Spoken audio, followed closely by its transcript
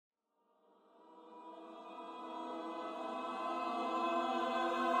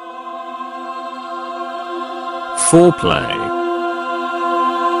Foreplay.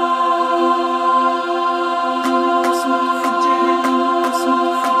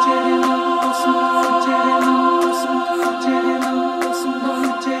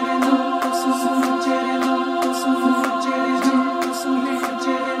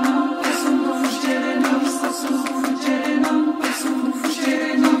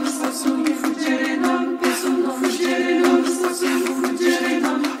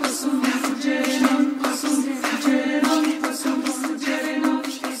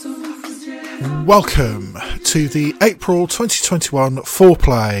 Welcome to the April 2021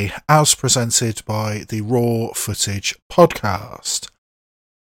 Foreplay as presented by the Raw Footage Podcast.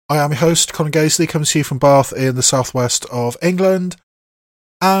 I am your host, Colin Gaisley, coming to you from Bath in the southwest of England,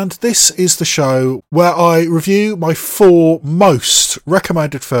 and this is the show where I review my 4 most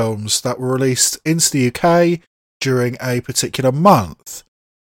recommended films that were released into the UK during a particular month.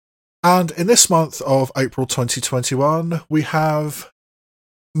 And in this month of April 2021, we have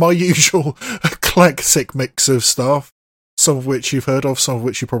my usual eclectic mix of stuff, some of which you've heard of, some of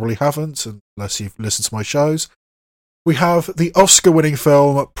which you probably haven't, unless you've listened to my shows. We have the Oscar-winning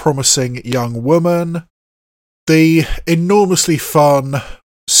film Promising Young Woman, the enormously fun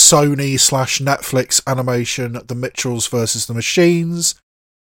Sony/Netflix animation The Mitchells vs. the Machines,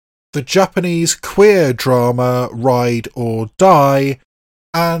 the Japanese queer drama Ride or Die,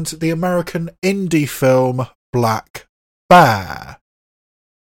 and the American indie film Black Bear.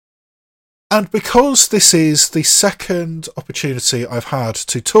 And because this is the second opportunity I've had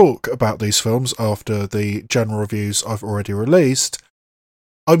to talk about these films after the general reviews I've already released,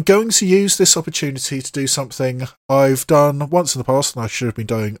 I'm going to use this opportunity to do something I've done once in the past and I should have been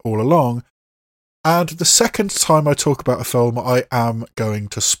doing all along. And the second time I talk about a film, I am going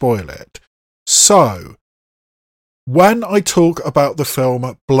to spoil it. So, when I talk about the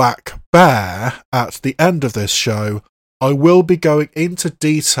film Black Bear at the end of this show, I will be going into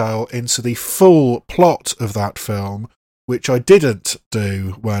detail into the full plot of that film, which I didn't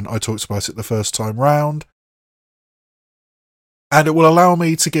do when I talked about it the first time round. And it will allow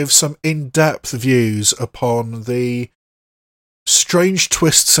me to give some in-depth views upon the strange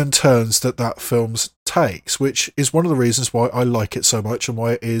twists and turns that film takes, which is one of the reasons why I like it so much and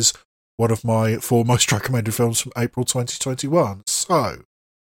why it is one of my 4 most recommended films from April 2021. So,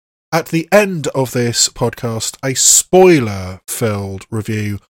 at the end of this podcast, a spoiler-filled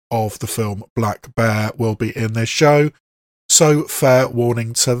review of the film Black Bear will be in this show, so fair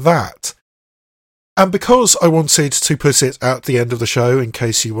warning to that. And because I wanted to put it at the end of the show, in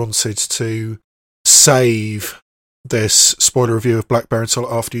case you wanted to save this spoiler review of Black Bear until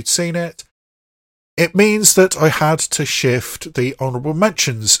after you'd seen it, it means that I had to shift the honourable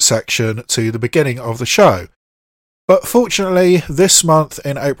mentions section to the beginning of the show. But fortunately, this month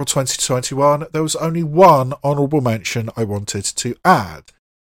in April 2021, there was only one honourable mention I wanted to add.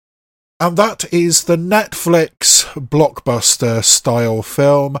 And that is the Netflix blockbuster-style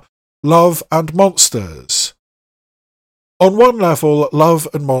film Love and Monsters. On one level, Love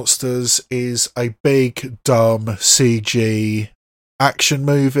and Monsters is a big, dumb CG action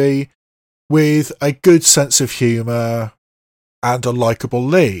movie with a good sense of humour and a likeable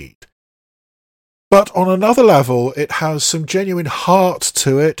lead. But on another level, it has some genuine heart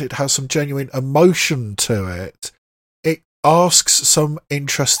to it. It has some genuine emotion to it. It asks some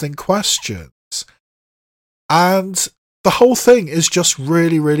interesting questions. And the whole thing is just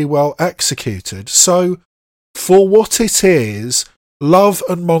really, really well executed. So, for what it is, Love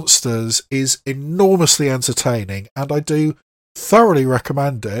and Monsters is enormously entertaining, and I do thoroughly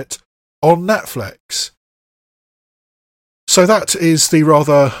recommend it on Netflix. So that is the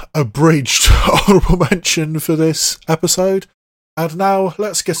rather abridged honourable mention for this episode. And now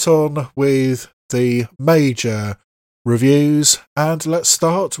let's get on with the major reviews, and let's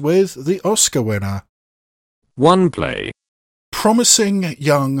start with the Oscar winner. OnePlay. Promising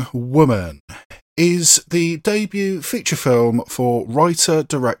Young Woman is the debut feature film for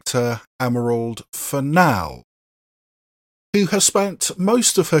writer-director Emerald Fennell, who has spent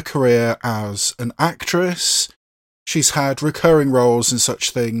most of her career as an actress. She's had recurring roles in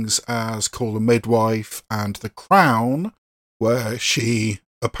such things as Call the Midwife and The Crown, where she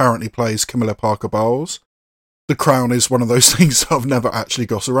apparently plays Camilla Parker Bowles. The Crown is one of those things I've never actually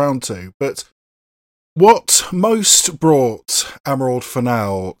got around to, but what most brought Emerald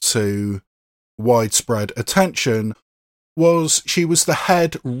Fennell to widespread attention was she was the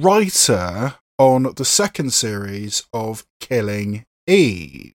head writer on the second series of Killing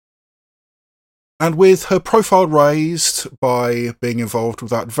Eve. And with her profile raised by being involved with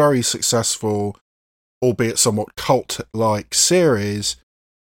that very successful, albeit somewhat cult-like series,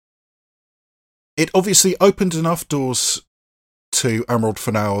 it obviously opened enough doors to Emerald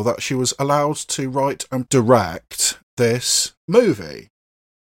Fennell that she was allowed to write and direct this movie,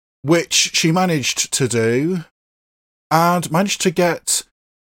 which she managed to do and managed to get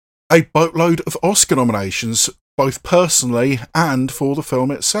a boatload of Oscar nominations, both personally and for the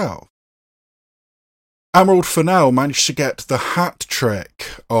film itself. Emerald Fennell managed to get the hat trick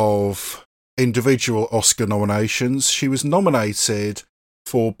of individual Oscar nominations. She was nominated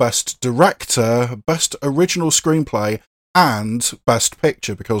for Best Director, Best Original Screenplay, and Best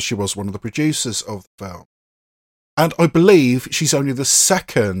Picture because she was one of the producers of the film. And I believe she's only the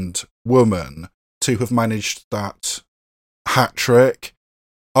second woman to have managed that hat trick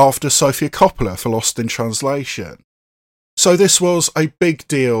after Sofia Coppola for Lost in Translation. So this was a big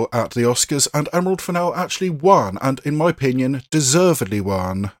deal at the Oscars, and Emerald Fennell actually won, and in my opinion, deservedly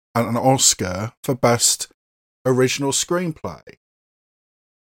won an Oscar for Best Original Screenplay.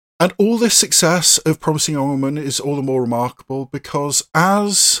 And all this success of Promising Young Woman is all the more remarkable because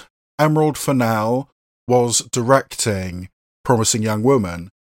as Emerald Fennell was directing Promising Young Woman,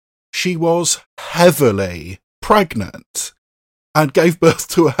 she was heavily pregnant and gave birth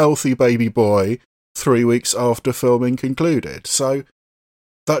to a healthy baby boy 3 weeks after filming concluded. So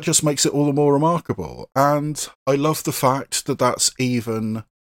that just makes it all the more remarkable. And I love the fact that that's even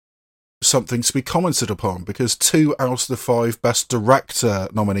something to be commented upon, because 2 out of the 5 Best Director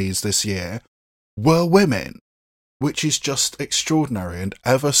nominees this year were women, which is just extraordinary. And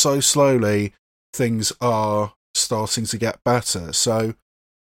ever so slowly, things are starting to get better. So,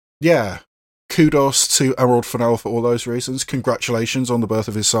 yeah, kudos to Emerald Fennell for all those reasons. Congratulations on the birth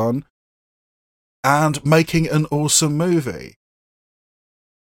of his son. And making an awesome movie,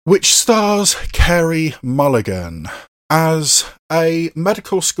 which stars Carey Mulligan as a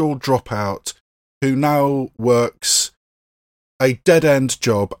medical school dropout who now works a dead-end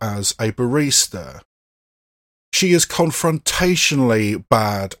job as a barista. She is confrontationally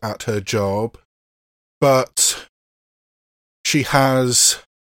bad at her job, but she has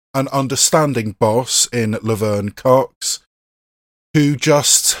an understanding boss in Laverne Cox who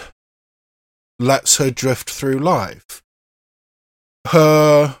just lets her drift through life.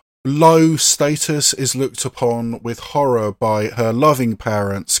 Her low status is looked upon with horror by her loving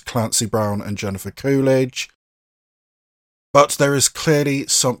parents, Clancy Brown and Jennifer Coolidge, but there is clearly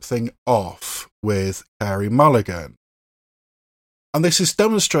something off with Carey Mulligan. And this is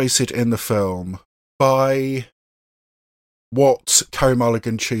demonstrated in the film by what Carey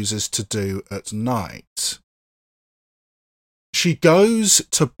Mulligan chooses to do at night. She goes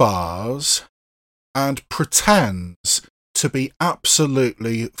to bars and pretends to be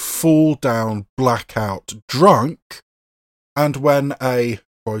absolutely fall-down, blackout drunk, and when a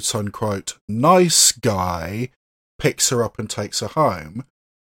quote-unquote nice guy picks her up and takes her home,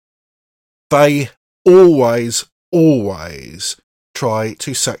 they always try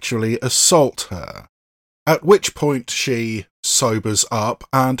to sexually assault her, at which point she sobers up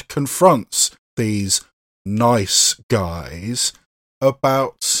and confronts these nice guys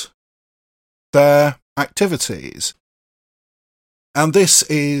about their activities. And this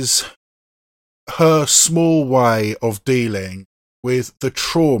is her small way of dealing with the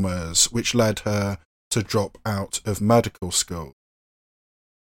traumas which led her to drop out of medical school.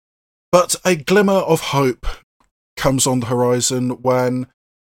 But a glimmer of hope comes on the horizon when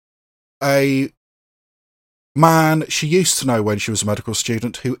a man she used to know when she was a medical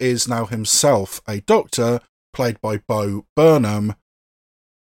student, who is now himself a doctor, played by Bo Burnham,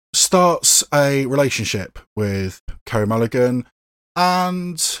 starts a relationship with Carey Mulligan,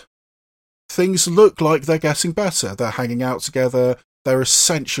 and things look like they're getting better. They're hanging out together. They're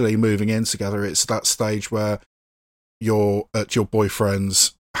essentially moving in together. It's that stage where you're at your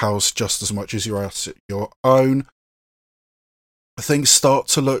boyfriend's house just as much as you're at your own. Things start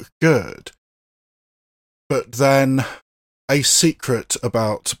to look good. But then a secret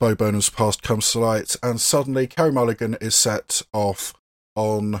about Bo Burnham's past comes to light, and suddenly Carey Mulligan is set off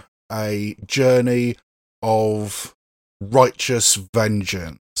on a journey of righteous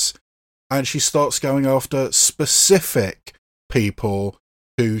vengeance. And she starts going after specific people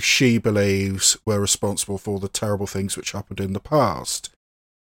who she believes were responsible for the terrible things which happened in the past,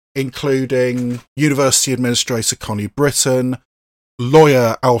 including University Administrator Connie Britton,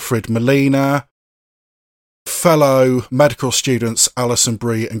 lawyer Alfred Molina, fellow medical students Alison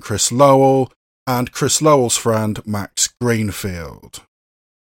Brie and Chris Lowell, and Chris Lowell's friend Max Greenfield.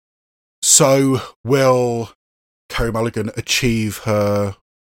 So will Carey Mulligan achieve her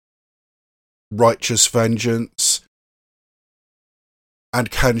righteous vengeance?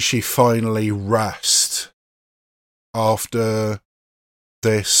 And can she finally rest after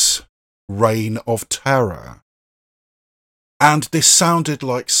this Reign of Terror. And this sounded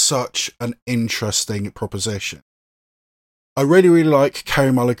like such an interesting proposition. I really, really like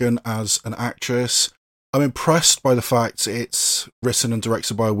Carey Mulligan as an actress. I'm impressed by the fact it's written and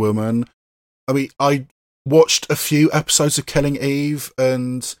directed by a woman. I mean, I watched a few episodes of Killing Eve,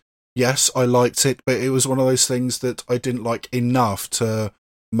 and yes, I liked it, but it was one of those things that I didn't like enough to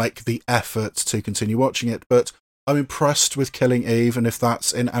make the effort to continue watching it. But I'm impressed with Killing Eve, and if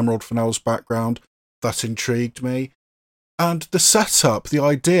that's in Emerald Fennell's background, that intrigued me. And the setup, the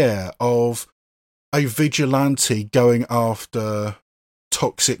idea of a vigilante going after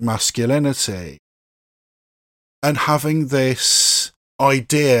toxic masculinity and having this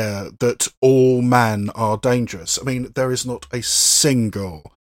idea that all men are dangerous. I mean, there is not a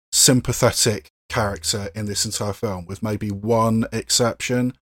single sympathetic character in this entire film, with maybe one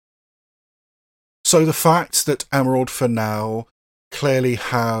exception. So the fact that Emerald Fennell clearly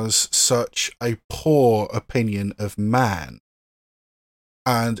has such a poor opinion of man,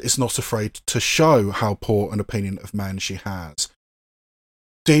 and is not afraid to show how poor an opinion of man she has,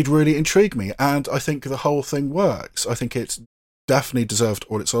 did really intrigue me, and I think the whole thing works. I think it definitely deserved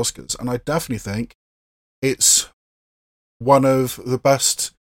all its Oscars, and I definitely think it's one of the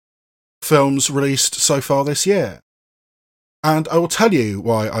best films released so far this year. And I will tell you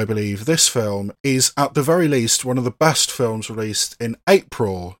why I believe this film is, at the very least, one of the best films released in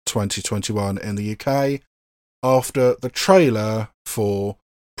April 2021 in the UK, after the trailer for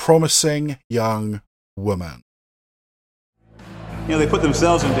Promising Young Woman. You know, they put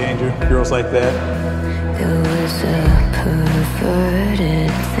themselves in danger, girls like that. It was a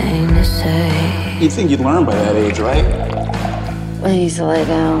perverted thing to say. You'd think you'd learn by that age, right? I need to lie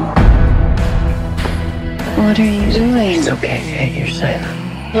down. What are you doing? It's okay, hey, you're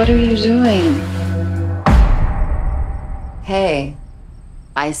silent. What are you doing? Hey,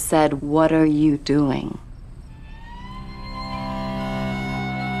 I said, what are you doing?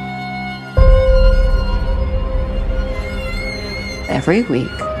 Every week,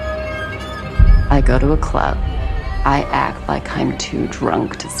 I go to a club. I act like I'm too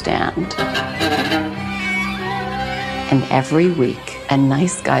drunk to stand. And every week, a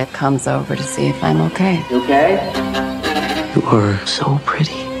nice guy comes over to see if I'm okay. You okay? You are so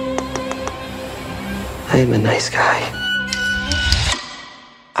pretty. I am a nice guy.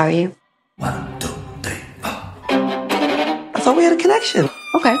 Are you? 1, 2, 3, 4. I thought we had a connection.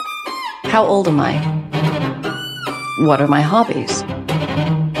 Okay. How old am I? What are my hobbies?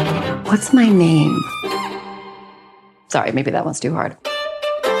 What's my name? Sorry, maybe that one's too hard.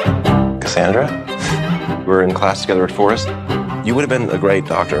 Cassandra? We were in class together at Forest. You would have been a great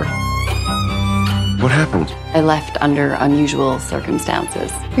doctor. What happened? I left under unusual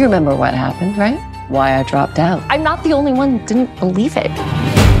circumstances. You remember what happened, right? Why I dropped out. I'm not the only one who didn't believe it.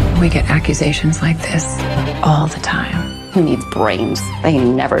 We get accusations like this all the time. Who needs brains? They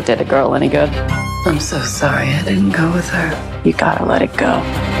never did a girl any good. I'm so sorry I didn't go with her. You gotta let it go.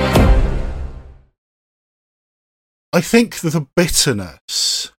 I think that the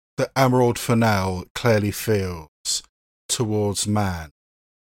bitterness that Emerald Fennell clearly feels towards man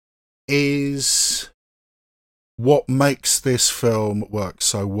is what makes this film work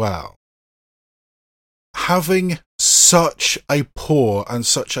so well. Having such a poor and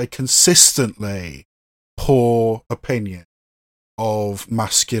such a consistently poor opinion of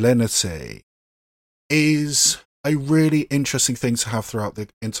masculinity is a really interesting thing to have throughout the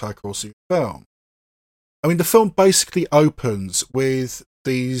entire course of the film. I mean, the film basically opens with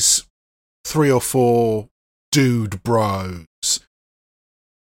these 3 or 4 dude bros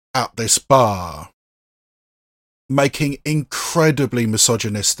at this bar making incredibly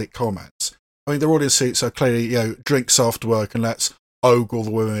misogynistic comments. I mean, they're all in suits, so clearly, drinks after work and let's ogle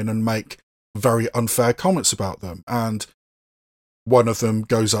the women and make very unfair comments about them. And one of them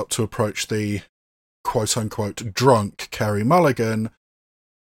goes up to approach the quote-unquote drunk Carey Mulligan,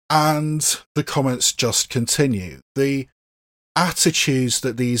 and the comments just continue. The attitudes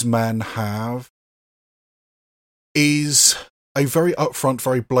that these men have is a very upfront,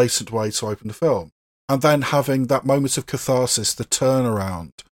 very blatant way to open the film. And then having that moment of catharsis, the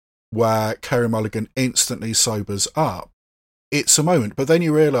turnaround, where Carey Mulligan instantly sobers up. It's a moment, but then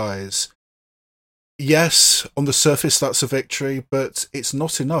you realise, yes, on the surface that's a victory, but it's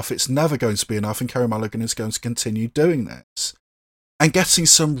not enough. It's never going to be enough, and Carey Mulligan is going to continue doing this. And getting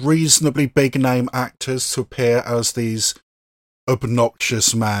some reasonably big-name actors to appear as these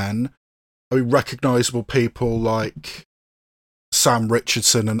obnoxious men. I mean, recognisable people like Sam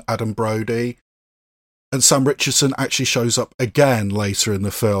Richardson and Adam Brody. And Sam Richardson actually shows up again later in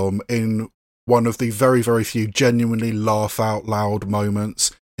the film in one of the very, very few genuinely laugh-out-loud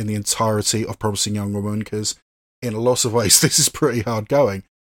moments in the entirety of Promising Young Woman, because in a lot of ways this is pretty hard going.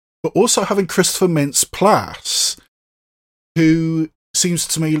 But also having Christopher Mintz-Plasse, who seems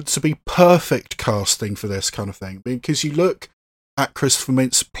to me to be perfect casting for this kind of thing, because you look at Christopher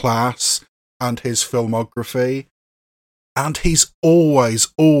Mintz-Plasse and his filmography, and he's always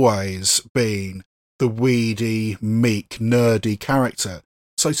been the weedy, meek, nerdy character.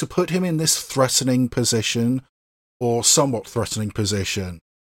 So to put him in this threatening position, or somewhat threatening position,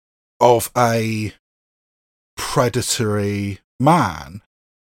 of a predatory man,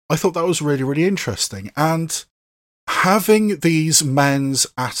 I thought that was really, really interesting. And having these men's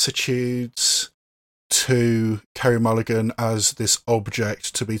attitudes to Carey Mulligan as this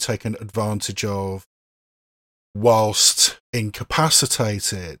object to be taken advantage of whilst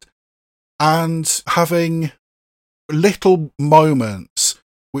incapacitated, and having little moments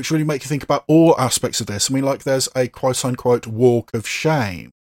which really make you think about all aspects of this. I mean, like, there's a quote-unquote walk of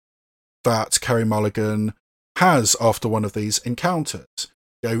shame that Carey Mulligan has after one of these encounters.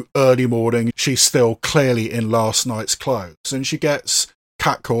 You know, early morning, she's still clearly in last night's clothes, and she gets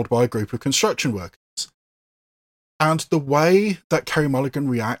catcalled by a group of construction workers. And the way that Carey Mulligan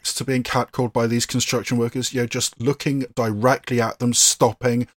reacts to being catcalled by these construction workers, you know, just looking directly at them,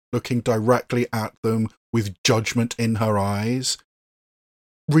 stopping, looking directly at them with judgment in her eyes,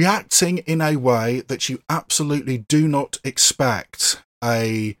 reacting in a way that you absolutely do not expect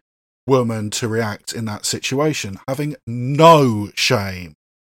a woman to react in that situation, having no shame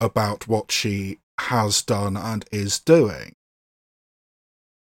about what she has done and is doing.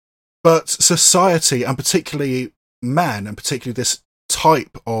 But society, and particularly men, and particularly this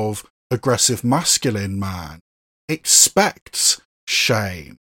type of aggressive masculine man, expects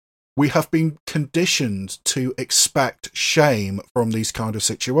shame. We have been conditioned to expect shame from these kind of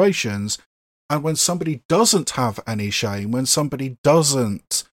situations, and when somebody doesn't have any shame, when somebody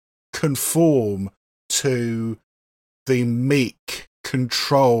doesn't conform to the meek,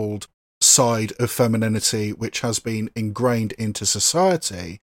 controlled side of femininity which has been ingrained into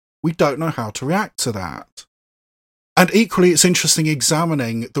society, we don't know how to react to that. And equally, it's interesting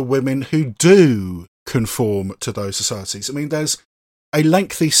examining the women who do conform to those societies. I mean, there's a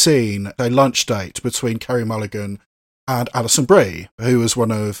lengthy scene, a lunch date between Carey Mulligan and Alison Brie, who was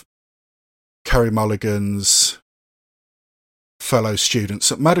one of Carey Mulligan's fellow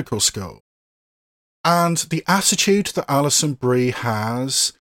students at medical school. And the attitude that Alison Brie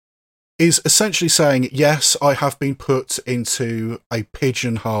has is essentially saying, yes, I have been put into a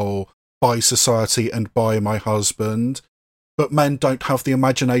pigeonhole by society and by my husband, but men don't have the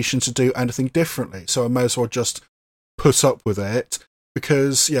imagination to do anything differently, so I may as well just put up with it,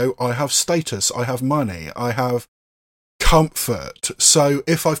 because, you know, I have status, I have money, I have comfort. So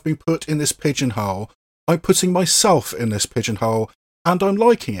if I've been put in this pigeonhole, I'm putting myself in this pigeonhole, and I'm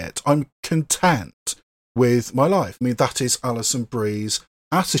liking it. I'm content with my life. I mean, that is Alison Brie's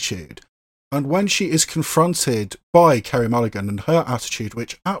attitude. And when she is confronted by Carey Mulligan and her attitude,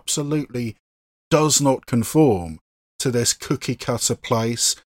 which absolutely does not conform to this cookie-cutter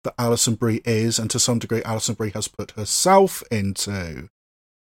place that Alison Brie is, and to some degree Alison Brie has put herself into,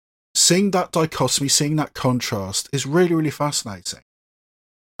 seeing that dichotomy, seeing that contrast is really, really fascinating.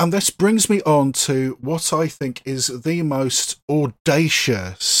 And this brings me on to what I think is the most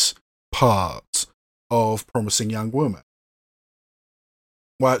audacious part of Promising Young Woman.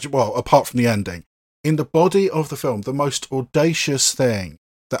 Well, apart from the ending. In the body of the film, the most audacious thing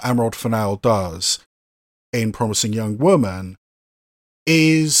that Emerald Fennell does in Promising Young Woman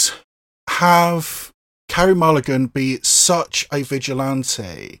is have Carey Mulligan be such a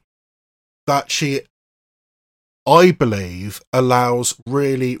vigilante that she, I believe, allows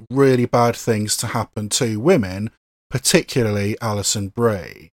really, really bad things to happen to women, particularly Alison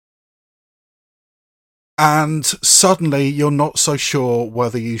Brie. And suddenly you're not so sure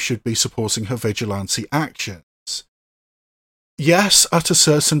whether you should be supporting her vigilante actions. Yes, at a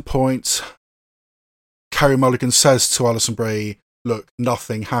certain point, Carey Mulligan says to Alison Brie, look,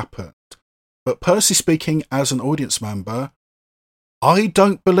 nothing happened. But personally speaking, as an audience member, I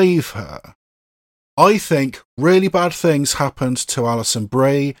don't believe her. I think really bad things happened to Alison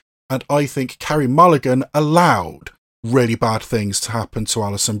Brie, and I think Carey Mulligan allowed really bad things to happen to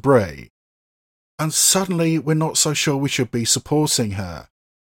Alison Brie. And suddenly we're not so sure we should be supporting her.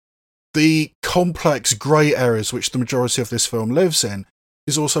 The complex grey areas which the majority of this film lives in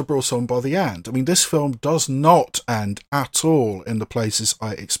is also brought on by the end. I mean, this film does not end at all in the places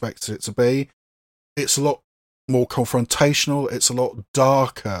I expected it to be. It's a lot more confrontational, it's a lot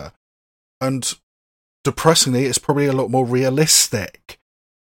darker, and depressingly, it's probably a lot more realistic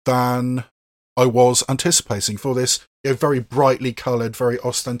than I was anticipating for this very brightly coloured, very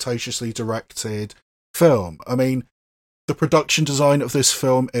ostentatiously directed film. I mean, the production design of this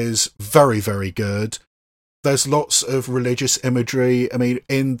film is very, very good. There's lots of religious imagery. I mean,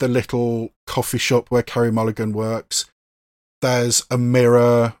 in the little coffee shop where Carey Mulligan works, there's a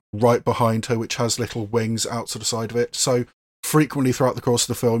mirror right behind her which has little wings out to the side of it. So frequently throughout the course of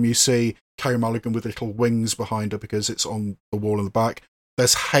the film, you see Carey Mulligan with little wings behind her because it's on the wall in the back.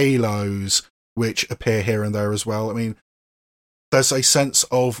 There's halos which appear here and there as well. I mean, there's a sense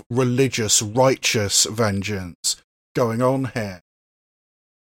of religious, righteous vengeance going on here.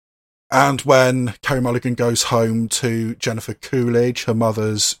 And when Carey Mulligan goes home to Jennifer Coolidge, her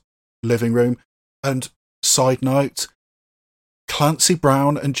mother's living room, and side note, Clancy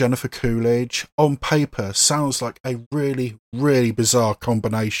Brown and Jennifer Coolidge, on paper, sounds like a really, really bizarre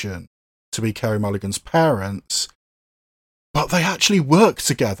combination to be Carey Mulligan's parents, but they actually work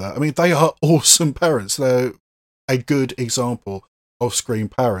together. I mean, they are awesome parents. They're a good example of screen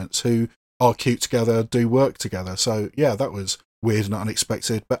parents who are cute together, do work together. So, yeah, that was weird and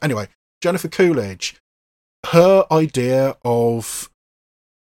unexpected. But anyway, Jennifer Coolidge, her idea of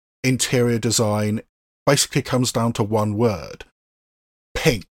interior design basically comes down to one word: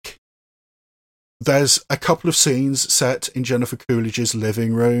 pink. There's a couple of scenes set in Jennifer Coolidge's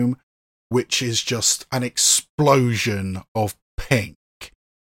living room, which is just an explosion of pink.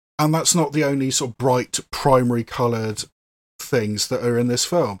 And that's not the only sort of bright, primary coloured things that are in this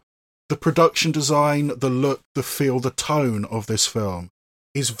film. The production design, the look, the feel, the tone of this film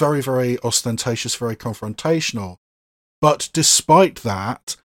is very, very ostentatious, very confrontational. But despite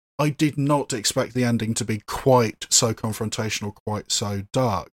that, I did not expect the ending to be quite so confrontational, quite so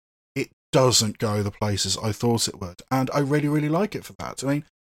dark. It doesn't go the places I thought it would, and I really, really like it for that. I mean,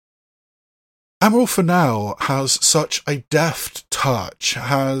 Emerald Fennell has such a deft touch,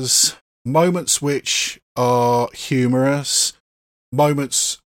 has moments which are humorous,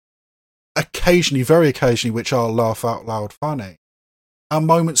 moments occasionally, very occasionally, which are laugh out loud funny, and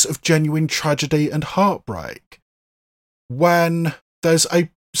moments of genuine tragedy and heartbreak. When there's a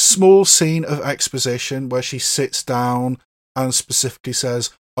small scene of exposition where she sits down and specifically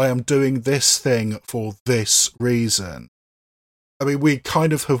says, "I am doing this thing for this reason." I mean, we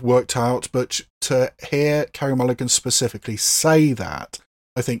kind of have worked out, but to hear Carey Mulligan specifically say that,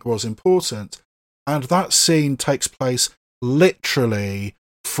 I think was important. And that scene takes place literally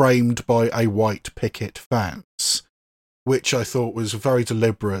framed by a white picket fence, which I thought was very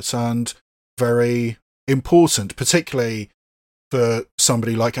deliberate and very important, particularly for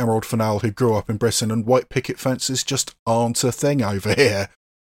somebody like Emerald Fennell who grew up in Britain, and white picket fences just aren't a thing over here.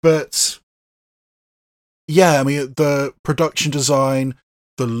 But yeah, I mean, the production design,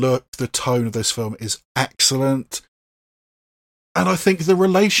 the look, the tone of this film is excellent. And I think the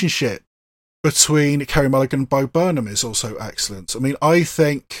relationship between Carey Mulligan and Bo Burnham is also excellent. I mean, I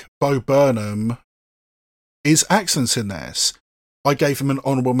think Bo Burnham is excellent in this. I gave him an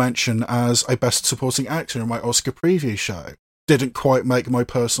honourable mention as a Best Supporting Actor in my Oscar preview show. Didn't quite make my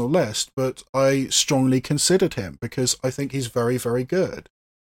personal list, but I strongly considered him because I think he's very, very good.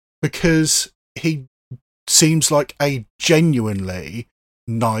 Because he seems like a genuinely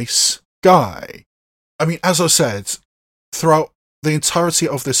nice guy. I mean, as I said, throughout the entirety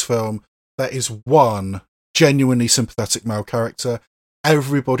of this film, there is one genuinely sympathetic male character.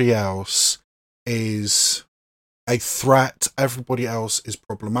 Everybody else is a threat. Everybody else is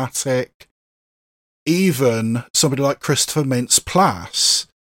problematic. Even somebody like Christopher Mintz-Plasse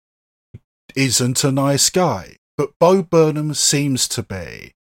isn't a nice guy, but Bo Burnham seems to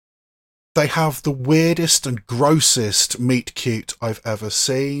be. They have the weirdest and grossest meet cute I've ever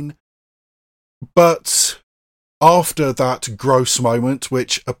seen. But after that gross moment,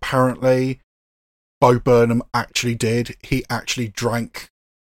 which apparently Bo Burnham actually did, he actually drank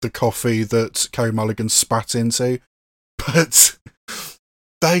the coffee that Carey Mulligan spat into. But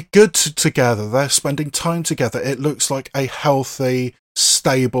they're good together. They're spending time together. It looks like a healthy,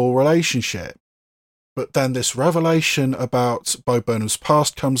 stable relationship. But then this revelation about Bo Burnham's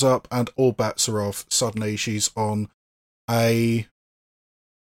past comes up and all bets are off. Suddenly she's on a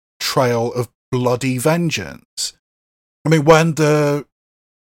trail of bloody vengeance. I mean, when the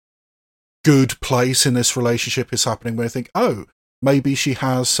good place in this relationship is happening, where I think, oh, maybe she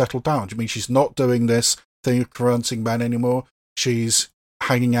has settled down. Do you mean she's not doing this thing of confronting men anymore? She's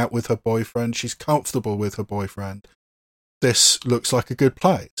hanging out with her boyfriend. She's comfortable with her boyfriend. This looks like a good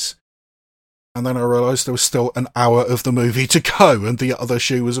place. And then I realised there was still an hour of the movie to go and the other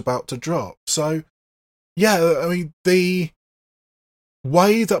shoe was about to drop. So, yeah, I mean, the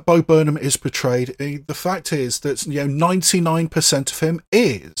way that Bo Burnham is portrayed, the fact is that 99% of him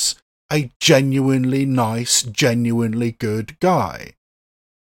is a genuinely nice, genuinely good guy.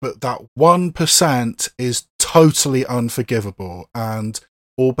 But that 1% is totally unforgivable, and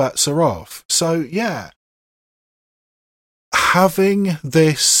all bets are off. So, yeah. Having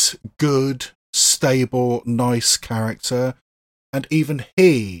this good, stable, nice character, and even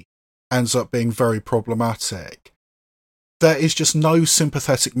he ends up being very problematic. There is just no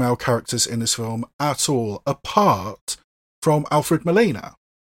sympathetic male characters in this film at all, apart from Alfred Molina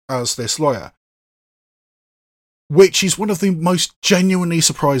as this lawyer, which is one of the most genuinely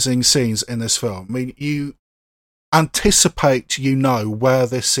surprising scenes in this film. I mean, you anticipate, where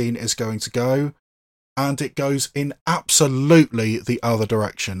this scene is going to go, and it goes in absolutely the other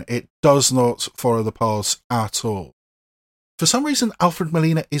direction. It does not follow the paths at all. For some reason, Alfred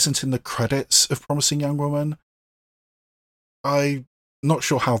Molina isn't in the credits of Promising Young Woman. I'm not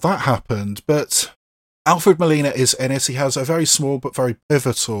sure how that happened, but Alfred Molina is in it. He has a very small but very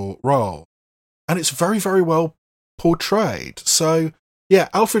pivotal role, and it's very, very well portrayed. So, yeah,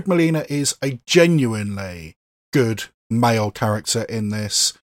 Alfred Molina is a genuinely good male character in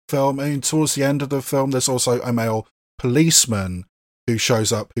this film. And towards the end of the film, there's also a male policeman who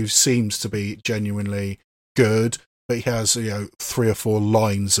shows up who seems to be genuinely good, but he has, 3 or 4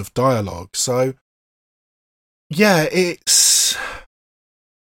 lines of dialogue. So, yeah, it's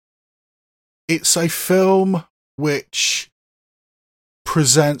a film which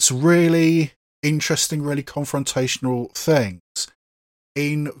presents really interesting, really confrontational things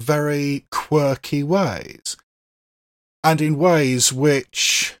in very quirky ways, and in ways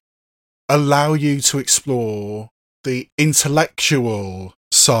which allow you to explore the intellectual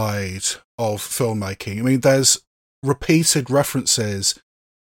side of filmmaking. I mean, there's repeated references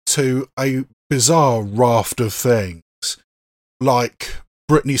to a bizarre raft of things, like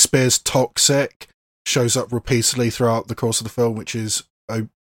Britney Spears' Toxic shows up repeatedly throughout the course of the film, which is a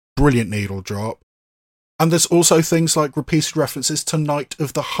brilliant needle drop. And there's also things like repeated references to Night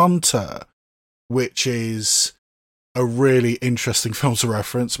of the Hunter, which is a really interesting film to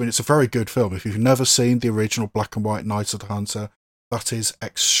reference. I mean, it's a very good film. If you've never seen the original black and white Night of the Hunter, that is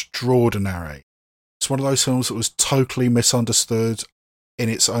extraordinary. It's one of those films that was totally misunderstood in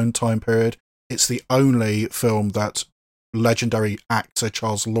its own time period. It's the only film that legendary actor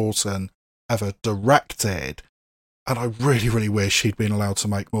Charles Lawton ever directed, and I really, really wish he'd been allowed to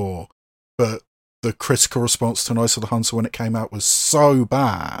make more. But the critical response to Night of the Hunter when it came out was so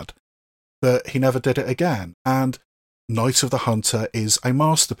bad that he never did it again. And Night of the Hunter is a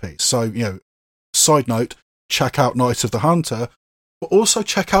masterpiece. So, side note, check out Night of the Hunter, but also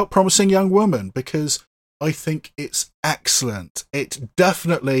check out Promising Young Woman, because I think it's excellent. It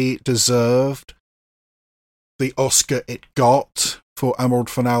definitely deserved the Oscar it got for Emerald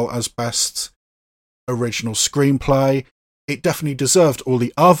Fennell as Best Original Screenplay. It definitely deserved all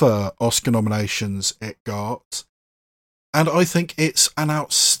the other Oscar nominations it got. And I think it's an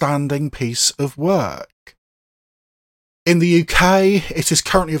outstanding piece of work. In the UK, it is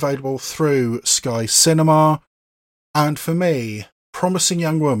currently available through Sky Cinema. And for me, Promising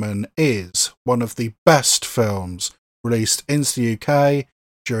Young Woman is one of the best films released into the UK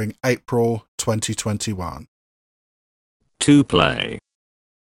during April 2021. To play.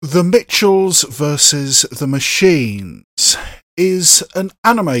 The Mitchells vs. the Machines is an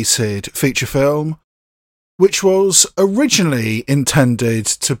animated feature film which was originally intended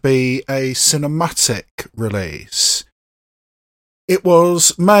to be a cinematic release. It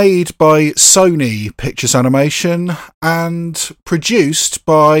was made by Sony Pictures Animation and produced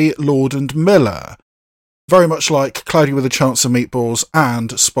by Lord and Miller, very much like Cloudy with a Chance of Meatballs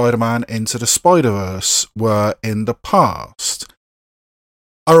and Spider-Man Into the Spider-Verse were in the past.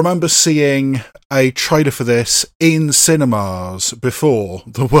 I remember seeing a trailer for this in cinemas before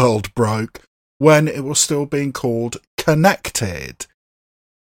the world broke, when it was still being called Connected.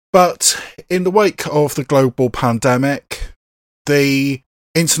 But in the wake of the global pandemic, the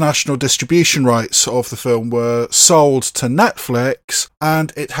international distribution rights of the film were sold to Netflix,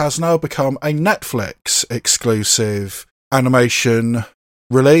 and it has now become a Netflix exclusive animation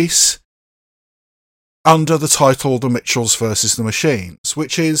release under the title The Mitchells vs. the Machines,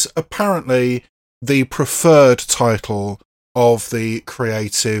 which is apparently the preferred title of the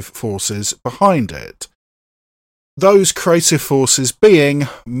creative forces behind it. Those creative forces being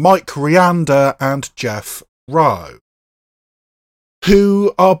Mike Rianda and Jeff Rowe,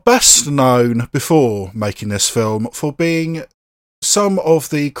 who are best known before making this film for being some of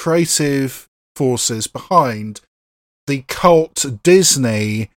the creative forces behind the cult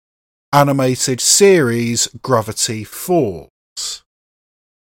Disney animated series Gravity Falls.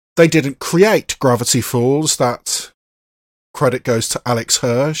 They didn't create Gravity Falls, that credit goes to Alex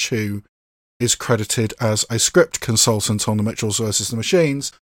Hirsch, who is credited as a script consultant on The Mitchells vs. the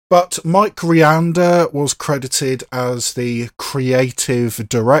Machines. But Mike Rianda was credited as the creative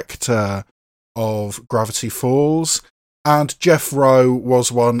director of Gravity Falls, and Jeff Rowe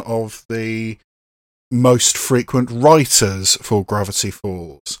was one of the most frequent writers for Gravity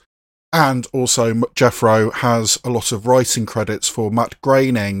Falls. And also Jeff Rowe has a lot of writing credits for Matt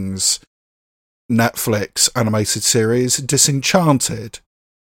Groening's Netflix animated series Disenchanted.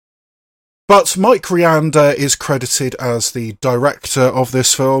 But Mike Rianda is credited as the director of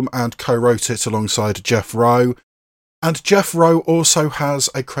this film and co-wrote it alongside Jeff Rowe. And Jeff Rowe also has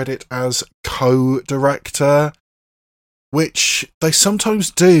a credit as co-director, which they sometimes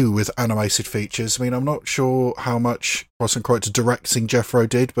do with animated features. I mean, I'm not sure how much, quote-unquote, directing Jeff Rowe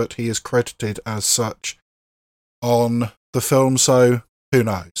did, but he is credited as such on the film, so who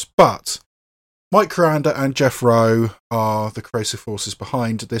knows. But Mike Rianda and Jeff Rowe are the creative forces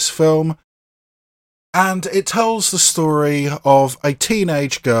behind this film, and it tells the story of a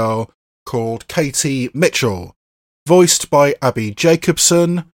teenage girl called Katie Mitchell, voiced by Abby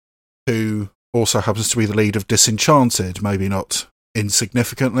Jacobson, who also happens to be the lead of Disenchanted, maybe not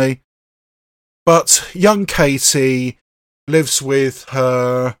insignificantly. But young Katie lives with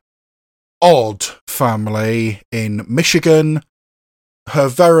her odd family in Michigan. Her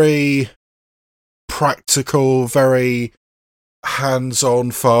very practical, very hands-on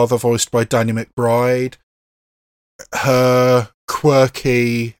father, voiced by Danny McBride. Her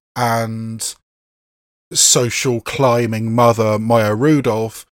quirky and social climbing mother, Maya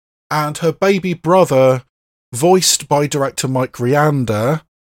Rudolph, and her baby brother, voiced by director Mike Rianda,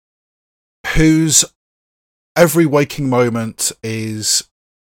 whose every waking moment is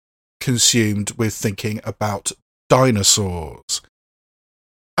consumed with thinking about dinosaurs.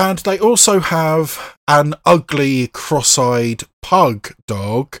 And they also have an ugly, cross-eyed pug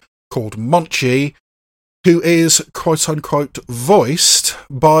dog called Munchie, who is quote-unquote voiced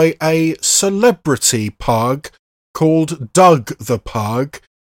by a celebrity pug called Doug the Pug,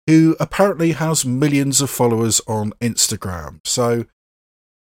 who apparently has millions of followers on Instagram. So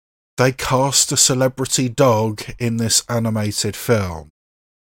they cast a celebrity dog in this animated film.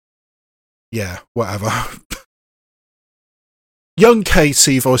 Yeah, whatever. Young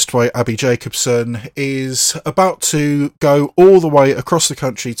Katie, voiced by Abby Jacobson, is about to go all the way across the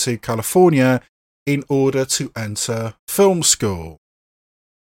country to California in order to enter film school.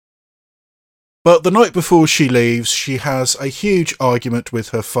 But the night before she leaves, she has a huge argument with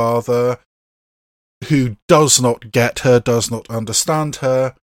her father, who does not get her, does not understand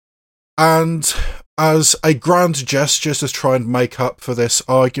her, and as a grand gesture to try and make up for this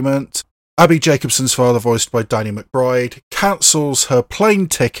argument, Abby Jacobson's father, voiced by Danny McBride, cancels her plane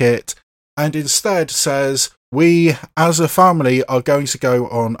ticket and instead says, "We, as a family, are going to go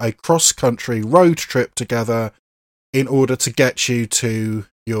on a cross-country road trip together in order to get you to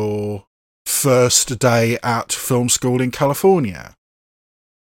your first day at film school in California."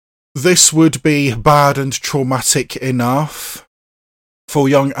 This would be bad and traumatic enough for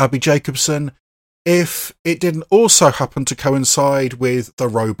young Abby Jacobson if it didn't also happen to coincide with the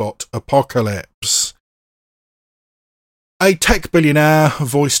robot apocalypse. A tech billionaire,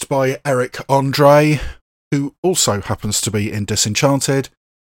 voiced by Eric Andre, who also happens to be in Disenchanted,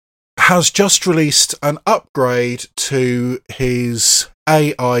 has just released an upgrade to his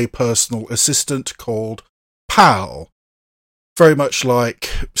AI personal assistant called Pal. Very much like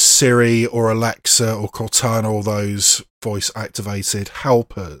Siri or Alexa or Cortana, or those voice-activated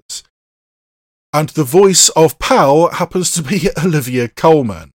helpers. And the voice of Pal happens to be Olivia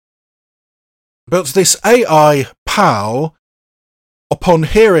Colman. But this AI Pal, upon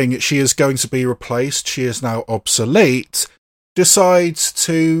hearing she is going to be replaced, she is now obsolete, decides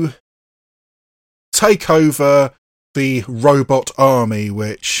to take over the robot army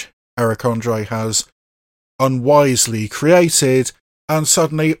which Eric Andre has unwisely created, and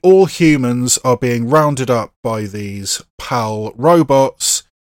suddenly all humans are being rounded up by these PAL robots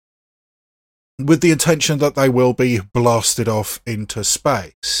with the intention that they will be blasted off into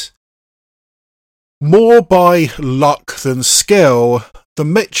space. More by luck than skill, the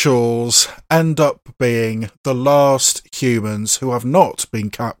Mitchells end up being the last humans who have not been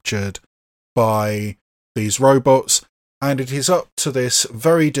captured by these robots, and it is up to this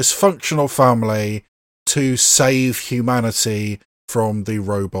very dysfunctional family to save humanity from the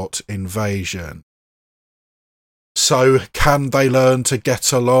robot invasion. So, can they learn to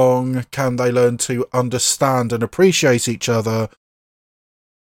get along? Can they learn to understand and appreciate each other?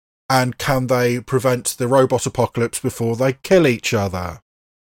 And can they prevent the robot apocalypse before they kill each other?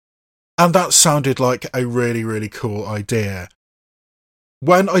 And that sounded like a really, really cool idea.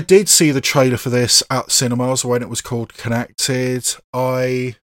 When I did see the trailer for this at cinemas, when it was called Connected,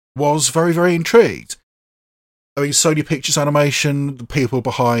 I was very, very intrigued. I mean, Sony Pictures Animation, the people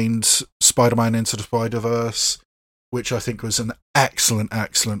behind Spider-Man Into the Spider-Verse, which I think was an excellent,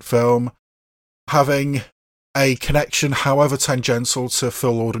 excellent film, having a connection, however tangential, to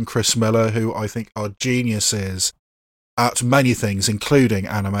Phil Lord and Chris Miller, who I think are geniuses at many things, including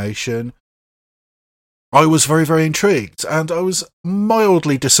animation. I was very, very intrigued, and I was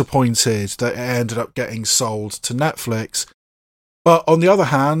mildly disappointed that it ended up getting sold to Netflix. But on the other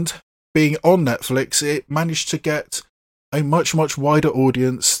hand, being on Netflix, it managed to get a much, much wider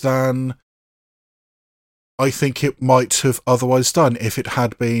audience than I think it might have otherwise done if it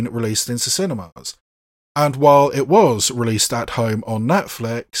had been released into cinemas. And while it was released at home on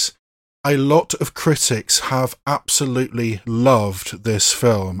Netflix, a lot of critics have absolutely loved this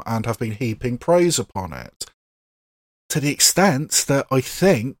film and have been heaping praise upon it. To the extent that I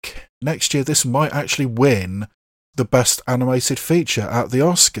think next year this might actually win the Best Animated Feature at the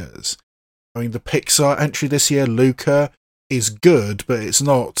Oscars. I mean, the Pixar entry this year, Luca, is good, but it's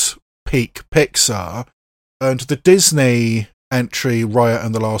not peak Pixar. And the Disney entry, Raya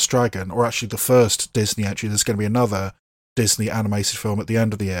and the Last Dragon, or actually the first Disney entry, there's going to be another Disney animated film at the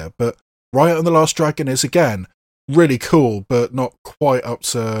end of the year, but Raya and the Last Dragon is, again, really cool, but not quite up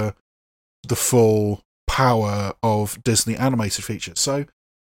to the full power of Disney animated features. So,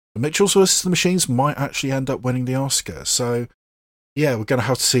 The Mitchells vs. the Machines might actually end up winning the Oscar. So, yeah, we're going to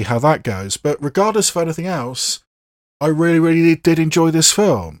have to see how that goes. But regardless of anything else, I really, really did enjoy this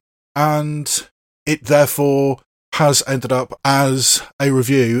film. And it therefore has ended up as a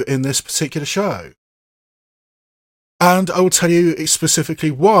review in this particular show. And I will tell you specifically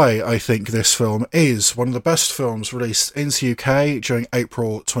why I think this film is one of the best films released into UK during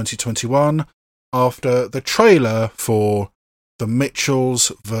April 2021 after the trailer for The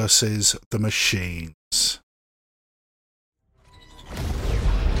Mitchells vs. the Machines.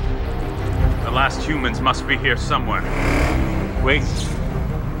 The last humans must be here somewhere. Wait.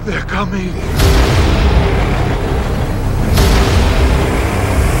 They're coming.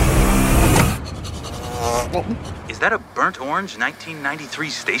 Is that a burnt orange 1993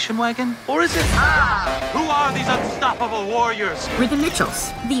 station wagon? Or is it... Who are these unstoppable warriors? We're the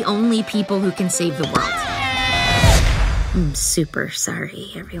Mitchells, the only people who can save the world. I'm super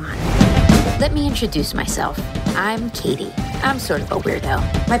sorry, everyone. Let me introduce myself. I'm Katie. I'm sort of a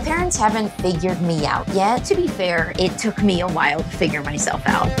weirdo. My parents haven't figured me out yet. To be fair, it took me a while to figure myself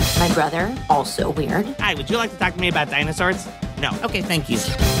out. My brother, also weird. Hi, would you like to talk to me about dinosaurs? No. Okay, thank you.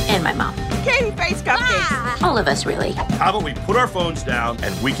 And my mom. Katie face cupcakes. All of us, really. How about we put our phones down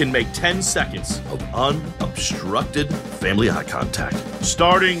and we can make 10 seconds of unobstructed family eye contact.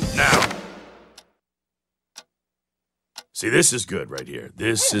 Starting now. See, this is good right here.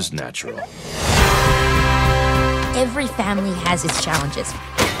 This is natural. Every family has its challenges.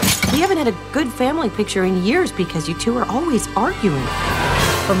 We haven't had a good family picture in years because you two are always arguing.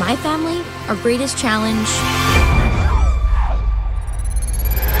 For my family, our greatest challenge...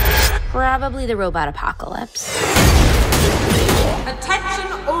 probably the robot apocalypse. Attention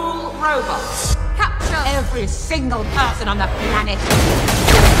all robots. Capture every single person on the planet.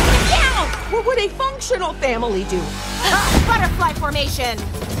 Yeah! What would a functional family do? Butterfly formation.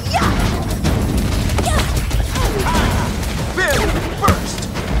 Yeah! Family first.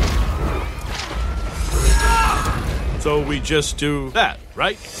 So we just do that,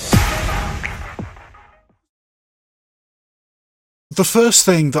 right? The first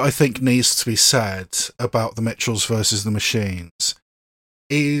thing that I think needs to be said about The Mitchells vs. the Machines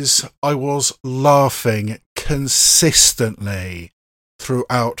is I was laughing consistently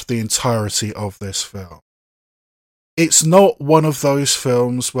throughout the entirety of this film. It's not one of those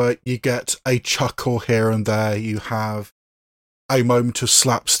films where you get a chuckle here and there, you have a moment of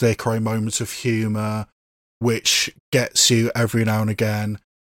slapstick or a moment of humour which gets you every now and again.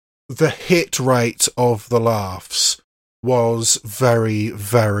 The hit rate of the laughs was very,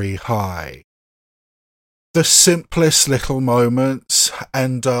 very high. The simplest little moments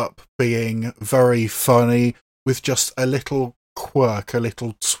end up being very funny with just a little quirk, a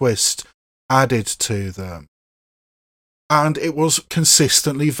little twist added to them. And it was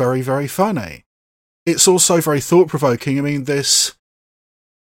consistently very, very funny. It's also very thought-provoking. I mean, this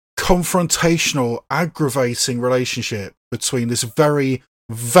confrontational, aggravating relationship between this very,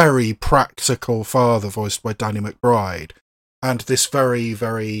 very practical father, voiced by Danny McBride, and this very,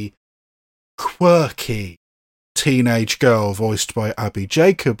 very quirky teenage girl, voiced by Abby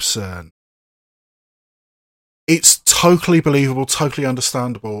Jacobson. it's totally believable, totally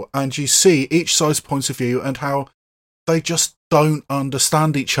understandable, and you see each side's point of view and how they just don't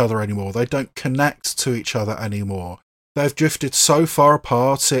understand each other anymore. They don't connect to each other anymore. They've drifted so far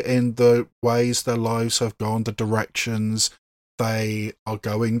apart in the ways their lives have gone, the directions they are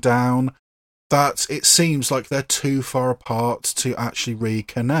going down, that it seems like they're too far apart to actually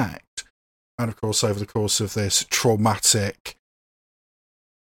reconnect. And of course, over the course of this traumatic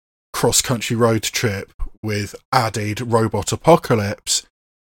cross-country road trip with added robot apocalypse,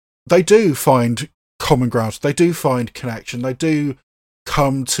 they do find common ground, they do find connection, they do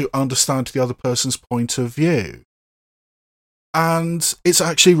come to understand the other person's point of view. And it's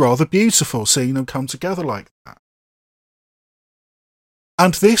actually rather beautiful seeing them come together like that.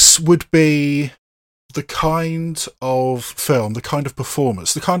 And this would be the kind of film, the kind of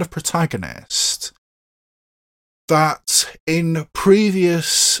performance, the kind of protagonist that in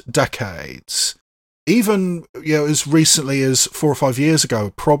previous decades, even as recently as 4 or 5 years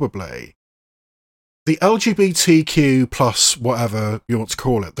ago, probably, the LGBTQ plus whatever you want to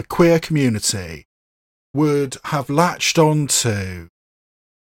call it, the queer community, would have latched onto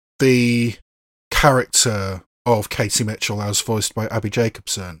the character of Katie Mitchell, as voiced by Abby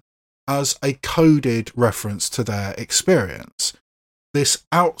Jacobson, as a coded reference to their experience. This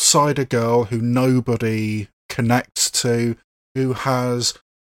outsider girl who nobody connects to, who has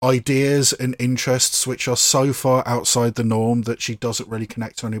ideas and interests which are so far outside the norm that she doesn't really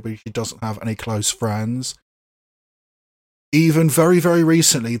connect to anybody, she doesn't have any close friends. Even very, very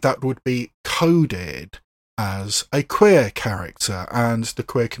recently, that would be coded as a queer character, and the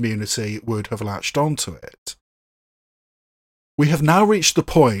queer community would have latched onto it. We have now reached the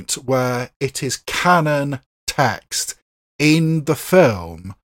point where it is canon text in the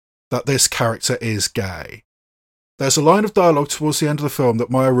film that this character is gay. There's a line of dialogue towards the end of the film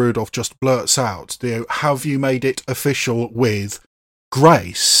that Maya Rudolph just blurts out. Have you made it official with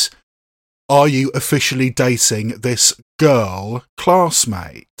Grace? Are you officially dating this girl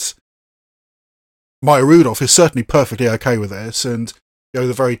classmate? Maya Rudolph is certainly perfectly okay with this, and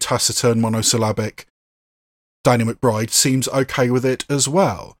the very taciturn monosyllabic Danny McBride seems okay with it as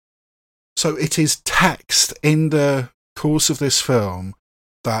well. So it is text in the course of this film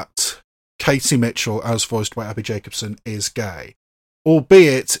that Katie Mitchell, as voiced by Abby Jacobson, is gay.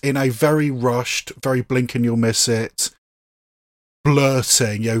 Albeit in a very rushed, very blink and you'll miss it,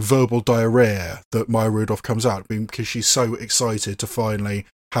 blurting, verbal diarrhea that Maya Rudolph comes out because she's so excited to finally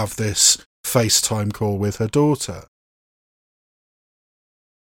have this FaceTime call with her daughter.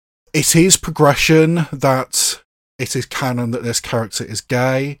 It is progression that it is canon that this character is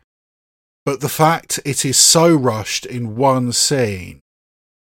gay, but the fact it is so rushed in one scene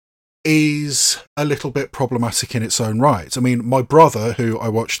is a little bit problematic in its own right. I mean, my brother, who I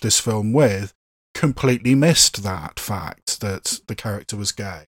watched this film with, completely missed that fact that the character was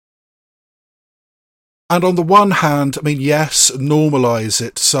gay. And on the one hand, I mean, yes, normalise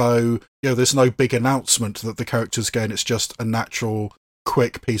it so, there's no big announcement that the character's gay and it's just a natural,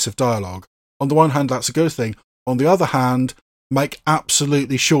 quick piece of dialogue. On the one hand, that's a good thing. On the other hand, make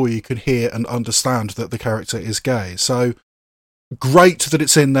absolutely sure you can hear and understand that the character is gay. So, great that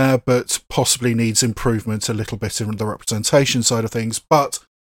it's in there, but possibly needs improvement a little bit in the representation side of things. But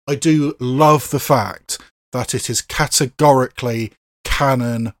I do love the fact that it is categorically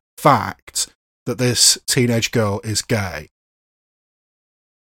canon fact that this teenage girl is gay.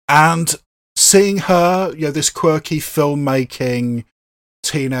 And seeing her, this quirky filmmaking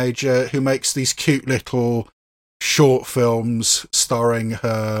teenager who makes these cute little short films starring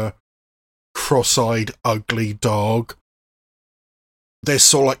her cross-eyed ugly dog, this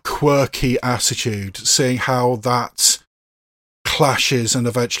sort of like quirky attitude, seeing how that clashes and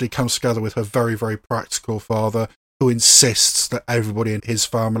eventually comes together with her very, very practical father, who insists that everybody in his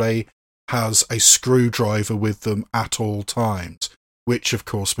family has a screwdriver with them at all times, which of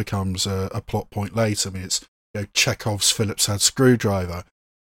course becomes a plot point later. I mean, it's Chekhov's Phillips head screwdriver.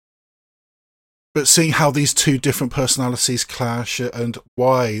 But seeing how these two different personalities clash and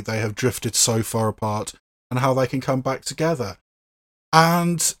why they have drifted so far apart and how they can come back together.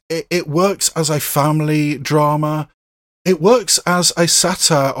 And it works as a family drama. It works as a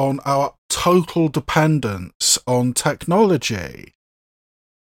satire on our total dependence on technology.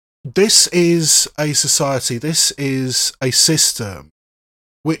 This is a society, this is a system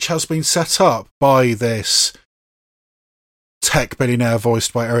which has been set up by this tech billionaire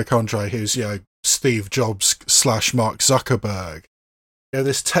voiced by Eric Andre, who's, Steve Jobs / Mark Zuckerberg.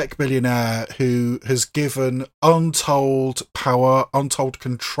 This tech billionaire who has given untold power, untold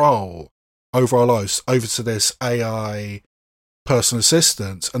control over our lives, over to this AI personal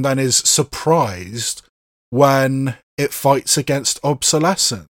assistant, and then is surprised when it fights against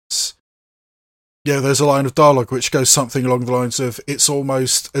obsolescence. There's a line of dialogue which goes something along the lines of, it's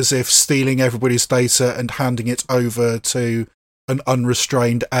almost as if stealing everybody's data and handing it over to an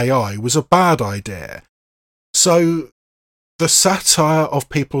unrestrained AI was a bad idea. So the satire of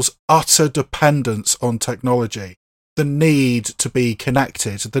people's utter dependence on technology, the need to be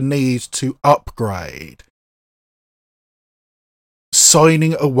connected, the need to upgrade,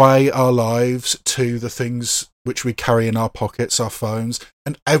 signing away our lives to the things which we carry in our pockets, our phones,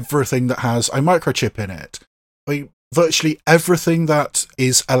 and everything that has a microchip in it. Virtually everything that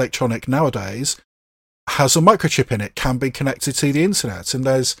is electronic nowadays has a microchip in it, can be connected to the internet. And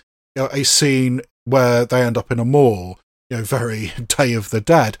there's a scene where they end up in a mall, very Day of the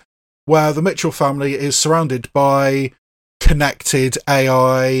Dead, where the Mitchell family is surrounded by connected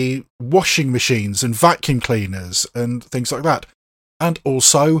AI washing machines and vacuum cleaners and things like that. And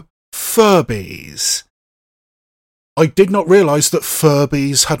also Furbies. I did not realise that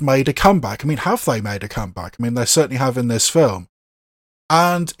Furbies had made a comeback. I mean, have they made a comeback? I mean, they certainly have in this film.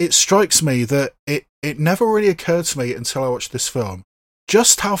 And it strikes me that it never really occurred to me until I watched this film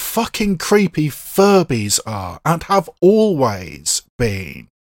just how fucking creepy Furbies are, and have always been.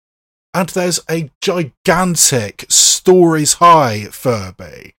 And there's a gigantic stories high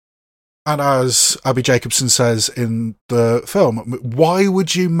Furby. And as Abby Jacobson says in the film, why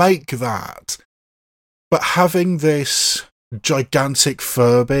would you make that? But having this gigantic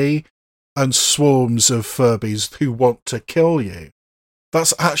Furby and swarms of Furbies who want to kill you,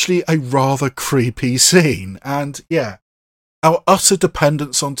 that's actually a rather creepy scene. And yeah, our utter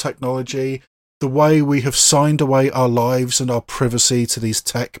dependence on technology, the way we have signed away our lives and our privacy to these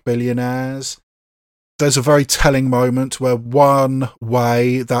tech billionaires. There's a very telling moment where one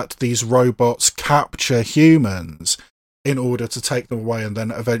way that these robots capture humans in order to take them away and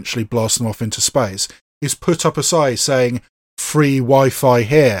then eventually blast them off into space is put up a sign saying, free Wi-Fi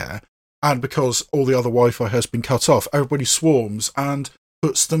here. And because all the other Wi-Fi has been cut off, everybody swarms and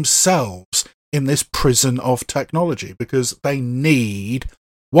puts themselves in this prison of technology because they need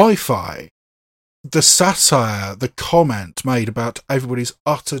Wi-Fi. The satire, the comment made about everybody's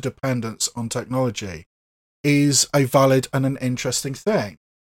utter dependence on technology is a valid and an interesting thing.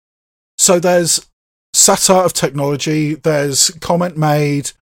 So there's satire of technology, there's comment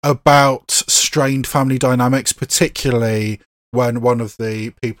made about strained family dynamics, particularly when one of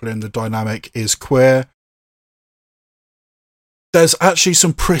the people in the dynamic is queer. There's actually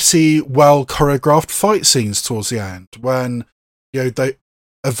some pretty well choreographed fight scenes towards the end when they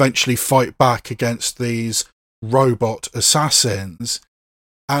eventually fight back against these robot assassins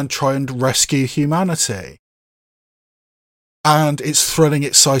and try and rescue humanity. And it's thrilling,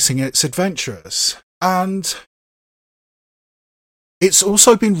 exciting, it's adventurous. And it's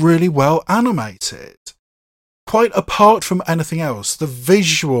also been really well animated. Quite apart from anything else, the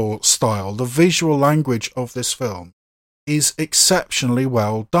visual style, the visual language of this film is exceptionally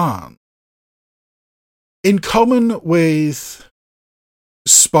well done. In common with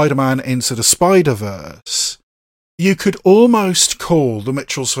Spider-Man Into the Spider-Verse, you could almost call The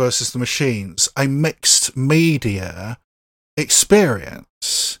Mitchells vs. the Machines a mixed media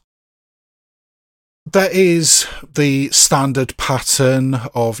experience. There is the standard pattern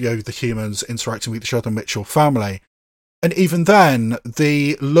of the humans interacting with each other, Mitchell family. And even then,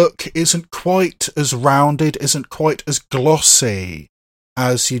 the look isn't quite as rounded, isn't quite as glossy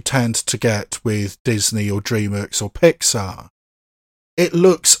as you tend to get with Disney or DreamWorks or Pixar. It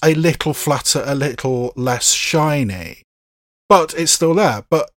looks a little flatter, a little less shiny, but it's still there.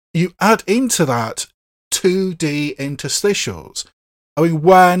 But you add into that 2D interstitials. I mean,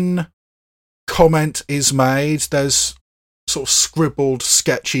 when comment is made, there's sort of scribbled,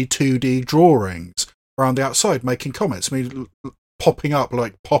 sketchy 2D drawings around the outside making comments. I mean, popping up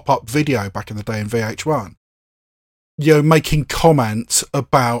like pop-up video back in the day in VH1. Making comments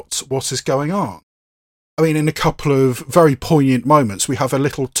about what is going on. I mean, in a couple of very poignant moments, we have a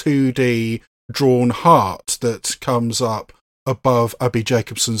little 2D drawn heart that comes up above Abby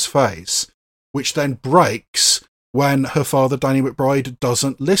Jacobson's face, which then breaks when her father, Danny McBride,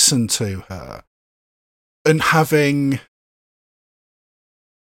 doesn't listen to her. And having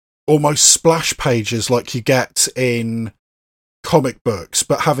almost splash pages like you get in comic books,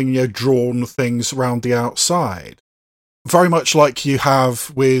 but having drawn things around the outside. Very much like you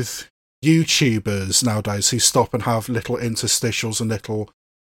have with YouTubers nowadays who stop and have little interstitials and little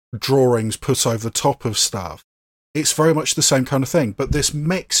drawings put over the top of stuff. It's very much the same kind of thing, but this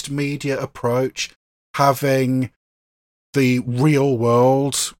mixed media approach, having the real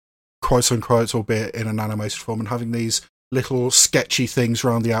world, quote unquote, albeit in an animated form, and having these little sketchy things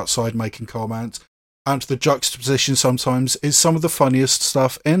around the outside making comments, and the juxtaposition sometimes is some of the funniest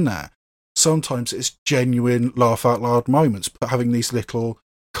stuff in there. Sometimes it's genuine laugh out loud moments, but having these little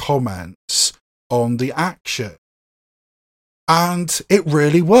comments on the action. And it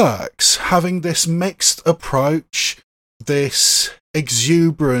really works. Having this mixed approach, this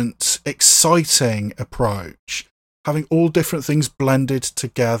exuberant, exciting approach, having all different things blended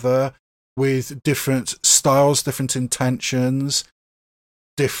together with different styles, different intentions,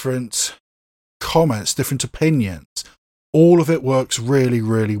 different comments, different opinions. All of it works really,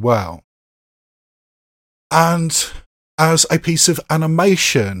 really well. And as a piece of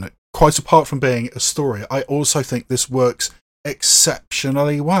animation, quite apart from being a story, I also think this works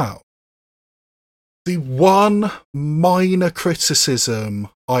exceptionally well. The one minor criticism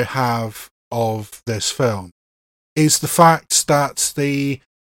I have of this film is the fact that the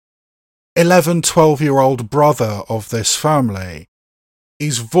 11-12-year-old brother of this family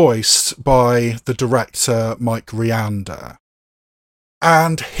is voiced by the director Mike Rianda.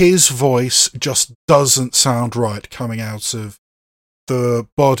 And his voice just doesn't sound right coming out of the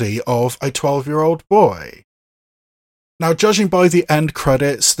body of a 12-year-old boy. Now, judging by the end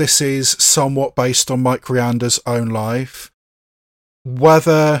credits, this is somewhat based on Mike Rianda's own life.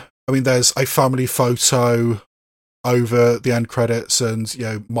 There's a family photo over the end credits, and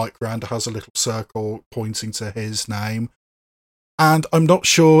Mike Rianda has a little circle pointing to his name. And I'm not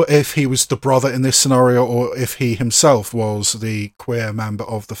sure if he was the brother in this scenario or if he himself was the queer member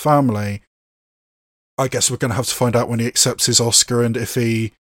of the family. I guess we're going to have to find out when he accepts his Oscar and if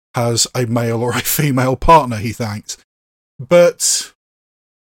he has a male or a female partner, he thanks. But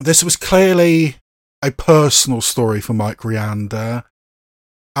this was clearly a personal story for Mike Rianda,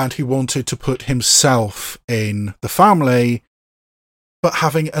 and he wanted to put himself in the family, but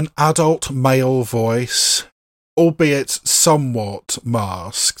having an adult male voice, albeit somewhat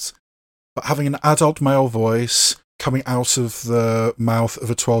masked, but having an adult male voice coming out of the mouth of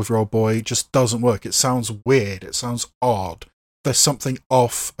a 12-year-old boy just doesn't work. It sounds weird. It sounds odd. There's something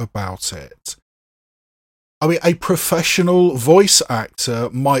off about it. A professional voice actor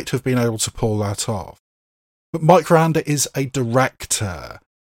might have been able to pull that off. But Mike Rianda is a director.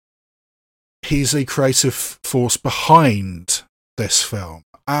 He's the creative force behind this film.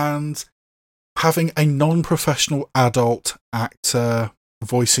 And having a non-professional adult actor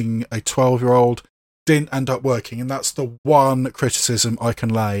voicing a 12-year-old didn't end up working, and that's the one criticism I can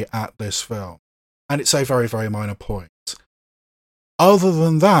lay at this film. And it's a very, very minor point. Other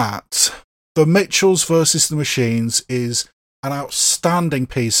than that, The Mitchells vs. the Machines is an outstanding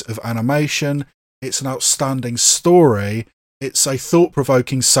piece of animation. It's an outstanding story. It's a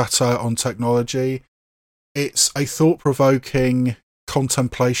thought-provoking satire on technology. It's a thought-provoking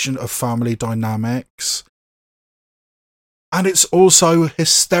contemplation of family dynamics. And it's also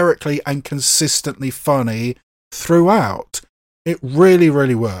hysterically and consistently funny throughout. It really,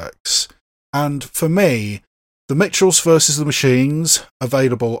 really works. And for me, The Mitchells vs. the Machines,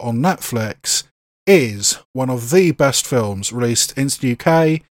 available on Netflix, is one of the best films released in the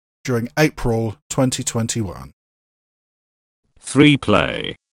UK during April 2021.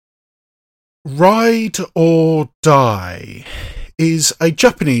 3play. Ride or Die is a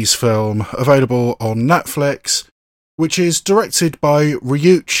Japanese film available on Netflix, which is directed by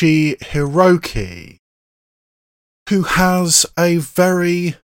Ryuichi Hiroki, who has a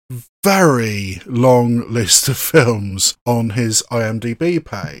very, very long list of films on his IMDb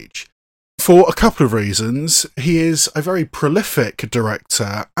page. For a couple of reasons. He is a very prolific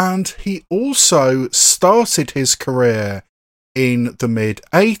director, and he also started his career in the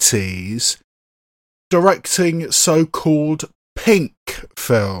mid-80s directing so-called pink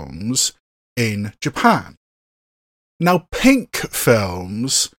films in Japan. Now, pink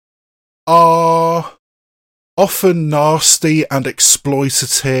films are often nasty and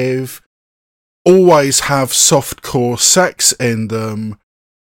exploitative, always have softcore sex in them,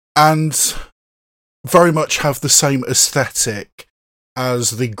 and very much have the same aesthetic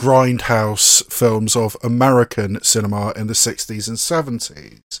as the grindhouse films of American cinema in the 60s and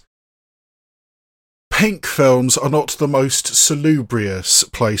 70s. Pink films are not the most salubrious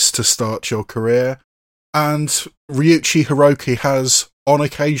place to start your career, and Ryuichi Hiroki has on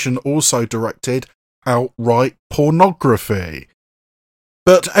occasion also directed outright pornography.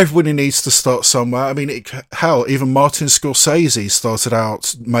 But everybody needs to start somewhere. I mean, even Martin Scorsese started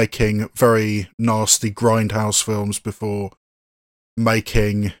out making very nasty grindhouse films before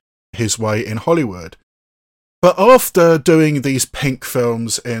making his way in Hollywood. But after doing these pink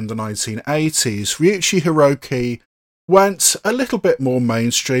films in the 1980s, Ryuichi Hiroki went a little bit more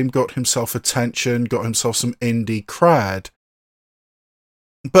mainstream, got himself attention, got himself some indie cred.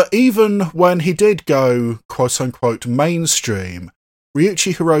 But even when he did go quote-unquote mainstream,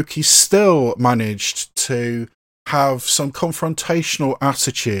 Ryuichi Hiroki still managed to have some confrontational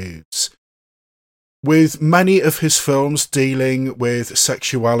attitudes, with many of his films dealing with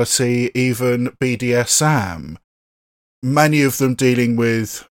sexuality, even BDSM, many of them dealing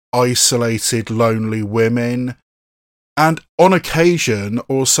with isolated, lonely women, and on occasion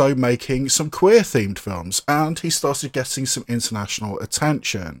also making some queer-themed films, and he started getting some international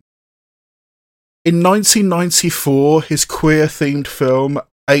attention. In 1994, his queer-themed film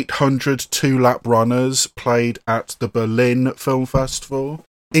 800 Two-Lap Runners played at the Berlin Film Festival.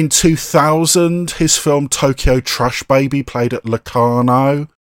 In 2000, his film Tokyo Trash Baby played at Locarno.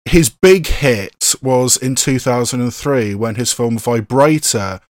 His big hit was in 2003 when his film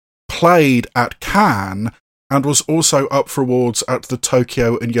Vibrator played at Cannes and was also up for awards at the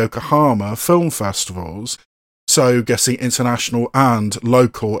Tokyo and Yokohama film festivals, so getting international and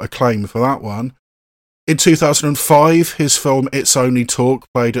local acclaim for that one. In 2005, his film It's Only Talk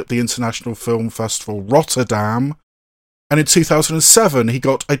played at the International Film Festival Rotterdam. And in 2007, he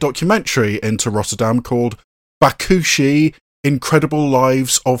got a documentary into Rotterdam called Bakushi: Incredible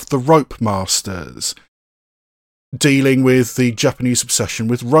Lives of the Rope Masters, dealing with the Japanese obsession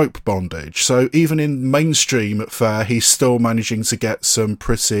with rope bondage. So even in mainstream fare, he's still managing to get some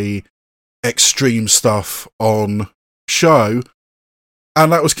pretty extreme stuff on show.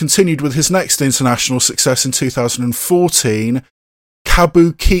 And that was continued with his next international success in 2014,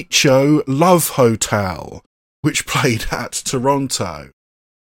 Kabukicho Love Hotel, which played at Toronto.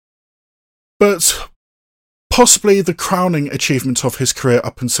 But possibly the crowning achievement of his career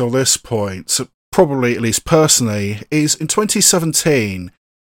up until this point, probably at least personally, is in 2017,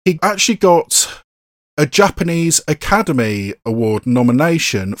 he actually got a Japanese Academy Award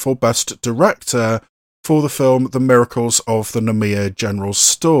nomination for Best Director for the film The Miracles of the Nomiya General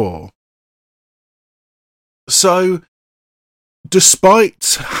Store. So,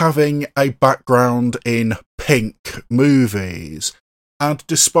 despite having a background in pink movies, and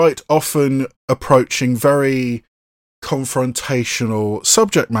despite often approaching very confrontational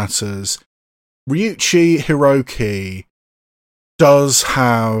subject matters, Ryuichi Hiroki does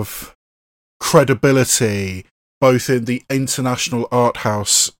have credibility both in the international art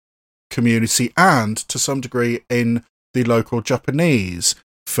house community and, to some degree, in the local Japanese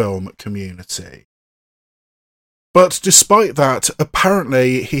film community. But despite that,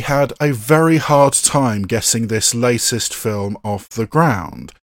 apparently he had a very hard time getting this latest film off the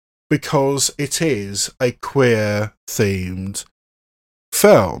ground, because it is a queer-themed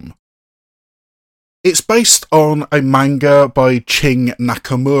film. It's based on a manga by Ching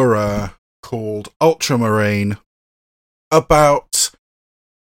Nakamura called Ultramarine, about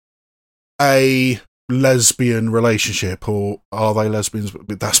a lesbian relationship, or are they lesbians?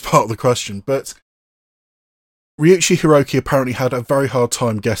 That's part of the question. But Ryuichi Hiroki apparently had a very hard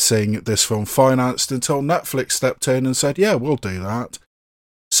time getting this film financed until Netflix stepped in and said, yeah, we'll do that.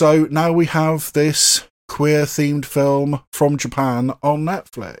 So now we have this queer-themed film from Japan on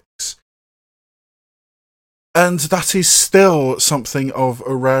Netflix. And that is still something of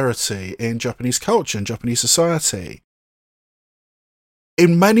a rarity in Japanese culture and Japanese society.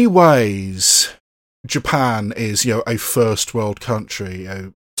 In many ways, Japan is, a first world country,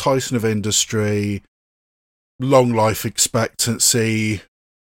 titan of industry, long life expectancy,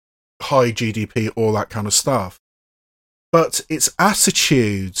 high GDP, all that kind of stuff. But its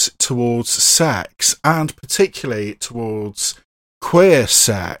attitudes towards sex, and particularly towards queer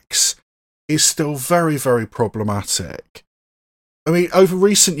sex, is still very, very problematic. I mean, over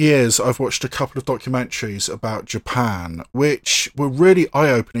recent years, I've watched a couple of documentaries about Japan, which were really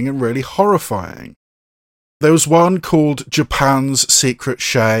eye-opening and really horrifying. There was one called Japan's Secret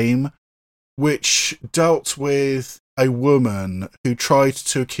Shame, which dealt with a woman who tried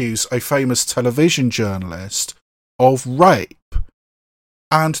to accuse a famous television journalist of rape,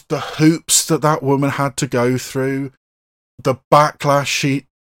 and the hoops that woman had to go through, the backlash she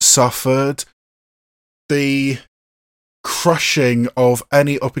suffered, the crushing of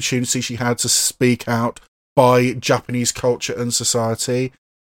any opportunity she had to speak out by Japanese culture and society.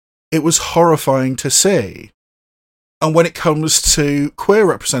 It was horrifying to see. And when it comes to queer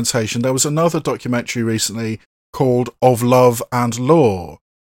representation, there was another documentary recently called Of Love and Law,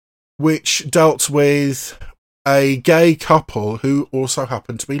 which dealt with a gay couple who also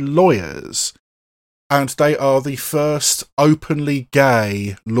happen to be lawyers. And they are the first openly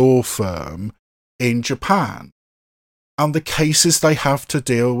gay law firm in Japan. And the cases they have to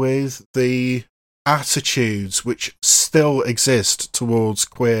deal with, the attitudes which still exist towards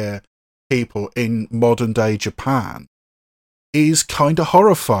queer people in modern day Japan, is kind of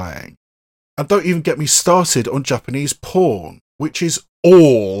horrifying. And don't even get me started on Japanese porn, which is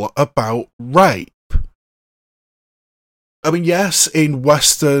all about rape. I mean, yes, in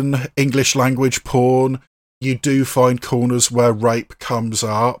Western English language porn, you do find corners where rape comes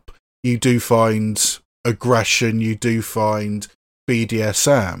up. You do find aggression. You do find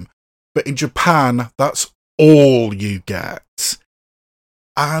BDSM. But in Japan, that's all you get.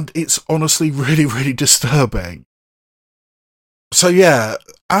 And it's honestly really, really disturbing. So yeah,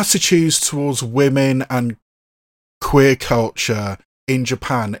 attitudes towards women and queer culture in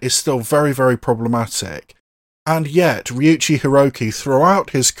Japan is still very, very problematic. And yet, Ryuichi Hiroki,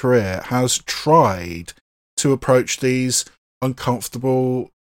 throughout his career, has tried to approach these uncomfortable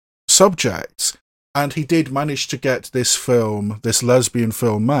subjects. And he did manage to get this film, this lesbian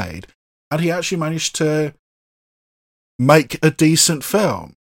film, made. And he actually managed to make a decent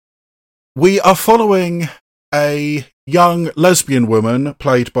film. We are following a young lesbian woman,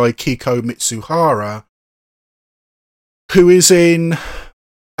 played by Kiko Mitsuhara, who is in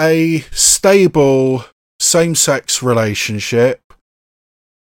a stable same-sex relationship.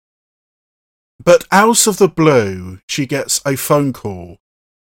 But out of the blue, she gets a phone call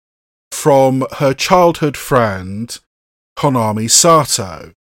from her childhood friend, Honami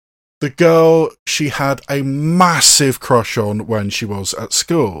Sato, the girl she had a massive crush on when she was at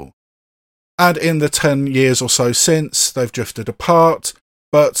school. And in the 10 years or so since, they've drifted apart,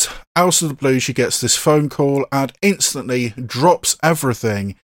 but out of the blue she gets this phone call and instantly drops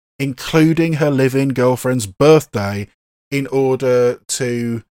everything, including her live-in girlfriend's birthday, in order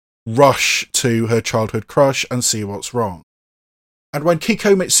to rush to her childhood crush and see what's wrong. And when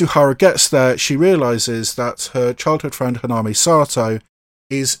Kiko Mitsuhara gets there, she realises that her childhood friend Honami Sato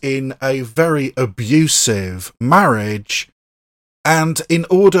is in a very abusive marriage, and in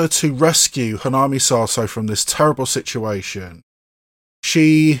order to rescue Honami Sato from this terrible situation,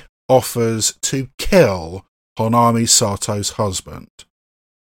 she offers to kill Honami Sato's husband,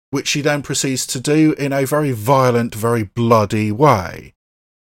 which she then proceeds to do in a very violent, very bloody way.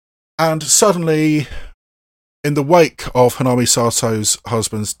 And suddenly, in the wake of Honami Sato's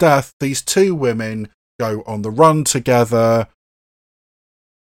husband's death, these two women go on the run together,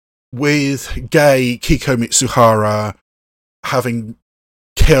 with gay Kiko Mitsuhara having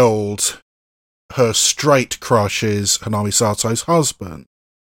killed her straight crush's Honami Sato's husband.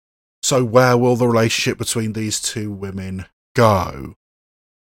 So where will the relationship between these two women go?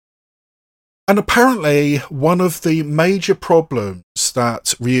 And apparently one of the major problems that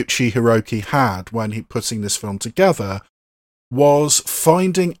Ryuichi Hiroki had when he putting this film together was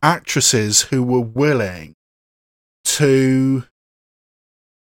finding actresses who were willing to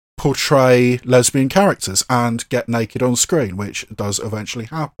portray lesbian characters and get naked on screen, which does eventually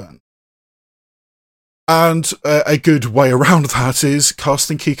happen. And a good way around that is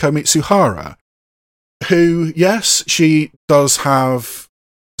casting Kiko Mitsuhara, who, yes, she does have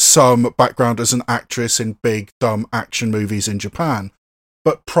some background as an actress in big, dumb action movies in Japan,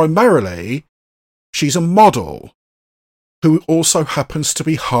 but primarily she's a model who also happens to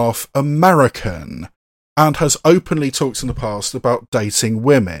be half American and has openly talked in the past about dating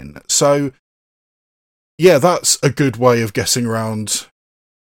women. So, yeah, that's a good way of getting around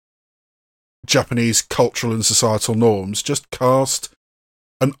Japanese cultural and societal norms. Just cast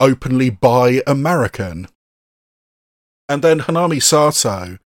an openly bi American. And then Honami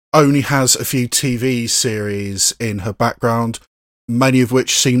Sato only has a few TV series in her background, many of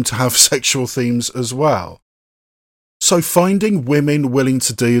which seem to have sexual themes as well. So finding women willing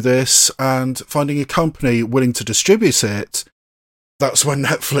to do this and finding a company willing to distribute it, that's when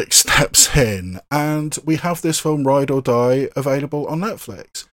Netflix steps in. And we have this film Ride or Die available on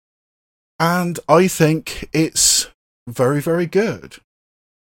Netflix. And I think it's very, very good.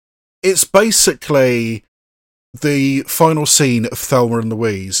 It's basically the final scene of Thelma and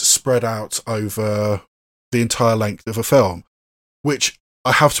Louise spread out over the entire length of a film, which,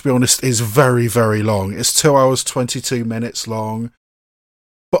 I have to be honest, is very, very long. It's 2 hours, 22 minutes long.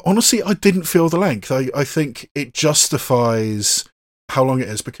 But honestly, I didn't feel the length. I think it justifies how long it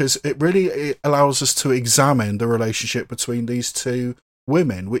is, because it allows us to examine the relationship between these two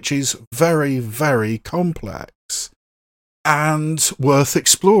women, which is very, very complex and worth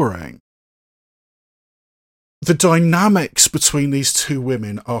exploring. The dynamics between these two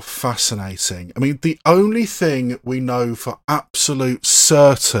women are fascinating. I mean, the only thing we know for absolute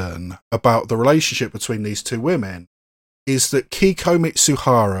certain about the relationship between these two women is that Kiko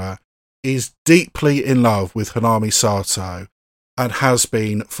Mitsuhara is deeply in love with Honami Sato and has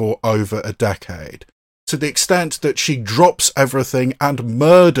been for over a decade, to the extent that she drops everything and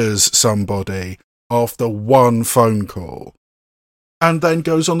murders somebody after one phone call. and then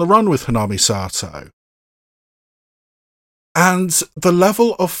goes on the run with Hanami Sato. And the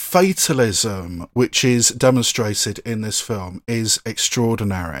level of fatalism which is demonstrated in this film is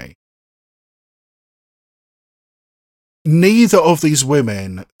extraordinary. Neither of these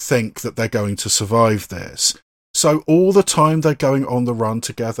women think that they're going to survive this. So all the time they're going on the run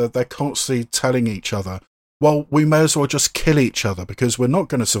together, they're constantly telling each other, well, we may as well just kill each other because we're not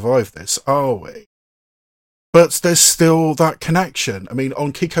going to survive this, are we? But there's still that connection. I mean,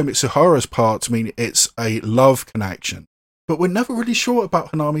 on Kiko Mitsuhara's part, I mean, it's a love connection. But we're never really sure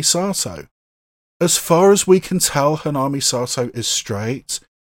about Hanami Sato. As far as we can tell, Hanami Sato is straight.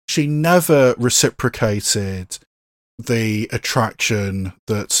 She never reciprocated the attraction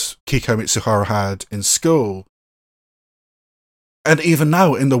that Kiko Mitsuhara had in school. And even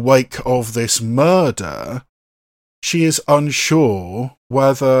now, in the wake of this murder, she is unsure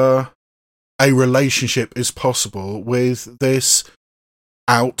whether a relationship is possible with this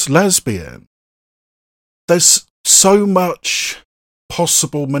out lesbian. There's so much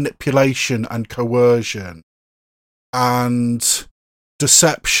possible manipulation and coercion and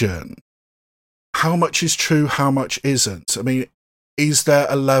deception. How much is true, how much isn't? I mean, is there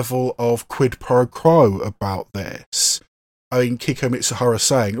a level of quid pro quo about this? I mean, Kiko Mitsuhara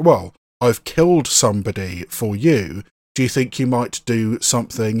saying, well, I've killed somebody for you. Do you think you might do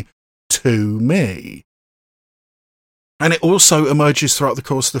something to me? And it also emerges throughout the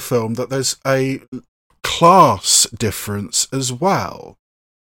course of the film that there's a class difference as well.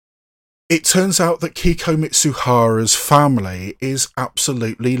 It turns out that Kiko Mitsuhara's family is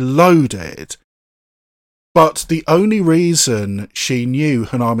absolutely loaded. But the only reason she knew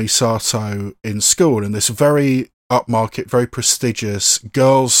Hanami Sato in school, in this very upmarket, very prestigious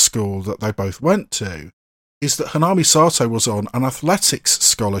girls' school that they both went to, is that Hanami Sato was on an athletics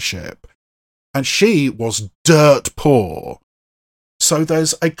scholarship, and she was dirt poor. So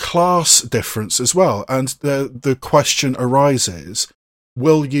there's a class difference as well, and the question arises,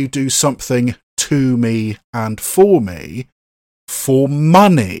 will you do something to me and for me for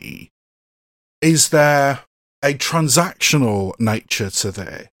money? Is there a transactional nature to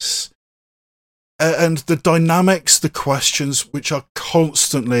this? And the dynamics, the questions which are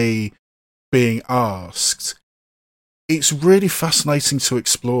constantly being asked, it's really fascinating to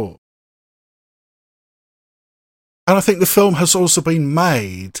explore. And I think the film has also been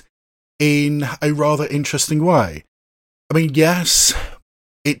made in a rather interesting way. I mean, yes,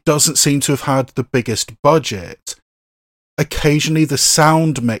 it doesn't seem to have had the biggest budget. Occasionally the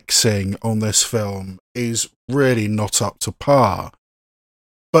sound mixing on this film is really not up to par.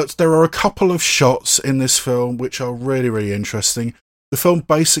 But there are a couple of shots in this film which are really, really interesting. The film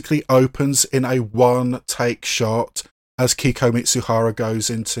basically opens in a one-take shot as Kiko Mitsuhara goes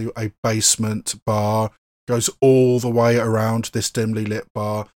into a basement bar, goes all the way around this dimly lit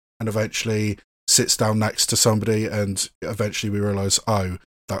bar, and eventually sits down next to somebody, and eventually we realise, oh,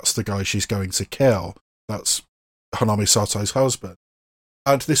 that's the guy she's going to kill. That's Hanami Sato's husband.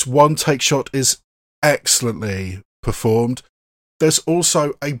 And this one-take shot is excellently performed. There's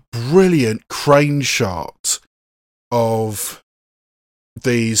also a brilliant crane shot of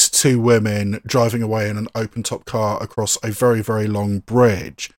these two women driving away in an open-top car across a very, very long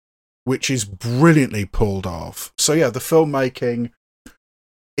bridge, which is brilliantly pulled off. So yeah, the filmmaking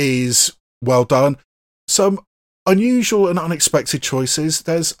is well done. Some unusual and unexpected choices.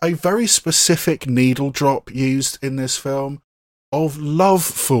 There's a very specific needle drop used in this film of Love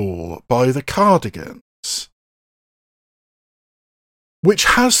Fool by the Cardigans, which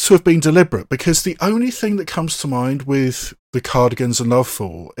has to have been deliberate, because the only thing that comes to mind with the Cardigans and Love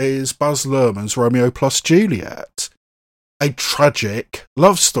Fool is Baz Luhrmann's Romeo plus Juliet, a tragic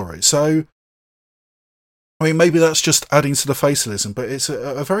love story. So, I mean, maybe that's just adding to the fatalism, but it's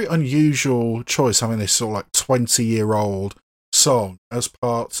a very unusual choice, having this sort of like 20-year-old song as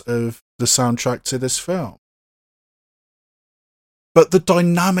part of the soundtrack to this film. But the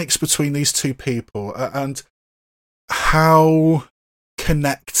dynamics between these two people and how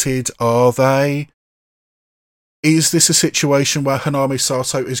connected are they? Is this a situation where Hanami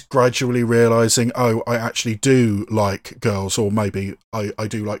Sato is gradually realising, oh, I actually do like girls, or maybe I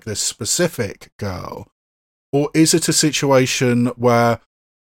do like this specific girl? Or is it a situation where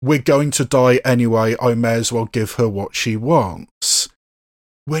we're going to die anyway, I may as well give her what she wants?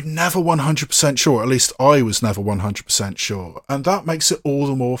 We're never 100% sure, at least I was never 100% sure, and that makes it all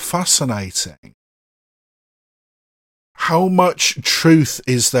the more fascinating. How much truth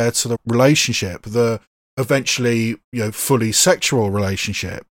is there to the relationship, the eventually, fully sexual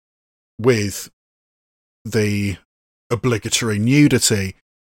relationship with the obligatory nudity?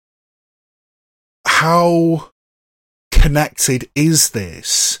 How connected is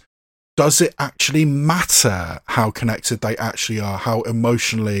this? Does it actually matter how connected they actually are, how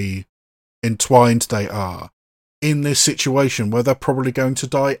emotionally entwined they are in this situation where they're probably going to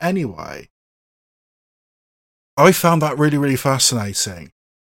die anyway? I found that really, really fascinating.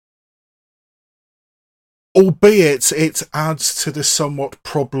 Albeit it adds to the somewhat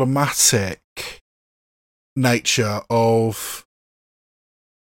problematic nature of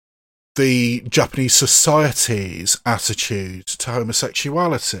the Japanese society's attitude to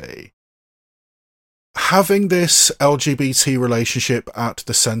homosexuality. Having this LGBT relationship at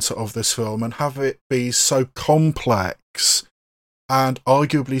the centre of this film and have it be so complex and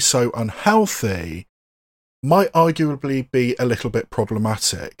arguably so unhealthy might arguably be a little bit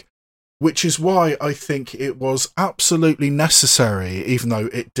problematic, which is why I think it was absolutely necessary, even though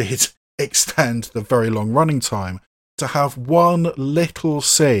it did extend the very long running time, to have one little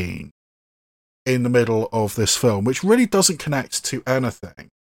scene in the middle of this film, which really doesn't connect to anything.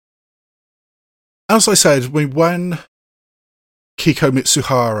 As I said, when Kiko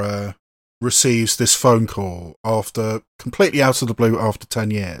Mitsuhara receives this phone call after completely out of the blue after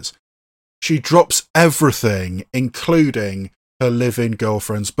 10 years, she drops everything, including her live-in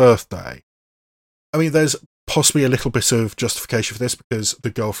girlfriend's birthday. I mean, there's possibly a little bit of justification for this because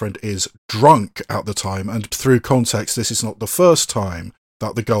the girlfriend is drunk at the time, and through context, this is not the first time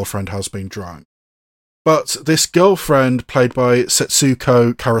that the girlfriend has been drunk. But this girlfriend, played by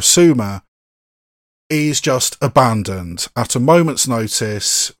Setsuko Karasuma, is just abandoned at a moment's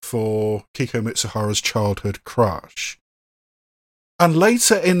notice for Kiko Mitsuhara's childhood crush. And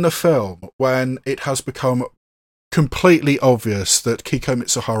later in the film, when it has become completely obvious that Kiko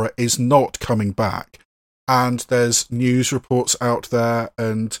Mitsuhara is not coming back, and there's news reports out there,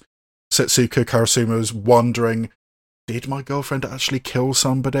 and Setsuko Karasuma is wondering, did my girlfriend actually kill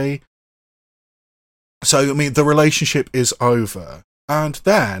somebody? So, I mean, the relationship is over. And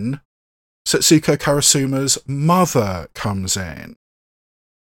then Setsuko Karasuma's mother comes in.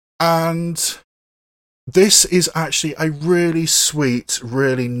 And this is actually a really sweet,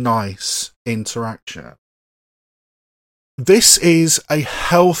 really nice interaction. This is a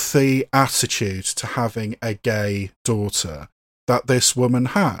healthy attitude to having a gay daughter that this woman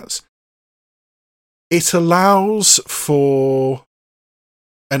has. It allows for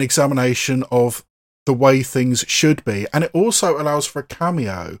an examination of the way things should be, and it also allows for a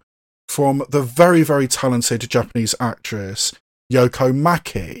cameo from the very, very talented Japanese actress Yoko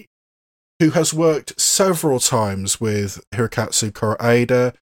Maki, who has worked several times with Hirokatsu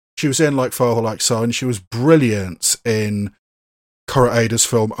Koreeda. She was in Like Father, Like Son. She was brilliant in Koreeda's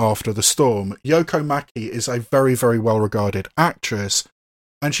film After the Storm. Yoko Maki is a very, very well-regarded actress,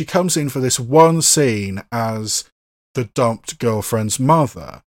 and she comes in for this one scene as the dumped girlfriend's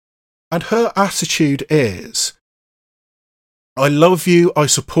mother. And her attitude is, I love you, I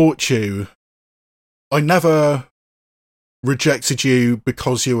support you. I never rejected you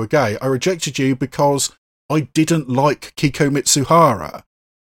because you were gay. I rejected you because I didn't like Kiko Mitsuhara.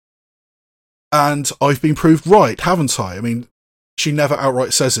 And I've been proved right, haven't I? I mean, she never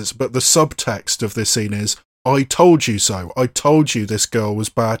outright says it, but the subtext of this scene is, I told you so. I told you this girl was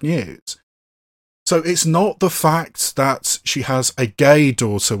bad news. So it's not the fact that she has a gay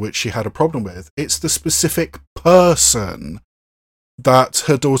daughter which she had a problem with. It's the specific person that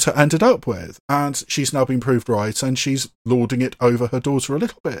her daughter ended up with. And she's now been proved right, and she's lording it over her daughter a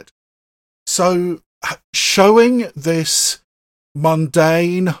little bit. So showing this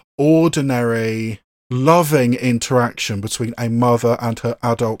mundane, ordinary, loving interaction between a mother and her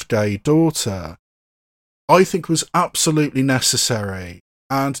adult gay daughter, I think was absolutely necessary,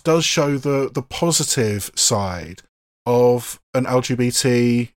 and does show the positive side of an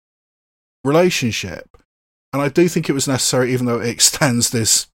LGBT relationship. And I do think it was necessary, even though it extends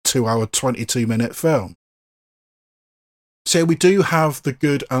this 2-hour, 22-minute film. So we do have the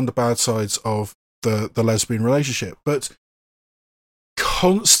good and the bad sides of the lesbian relationship, but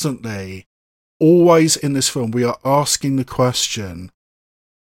constantly, always in this film, we are asking the question,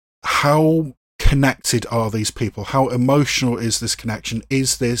 how connected are these people? How emotional is this connection?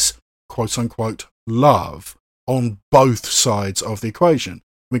 Is this quote-unquote love on both sides of the equation?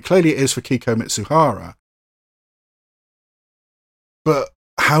 I mean, clearly it is for Kiko Mitsuhara. But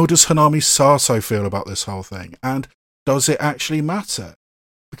how does Hanami Sato feel about this whole thing? And does it actually matter?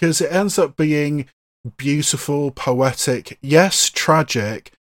 Because it ends up being beautiful, poetic, yes,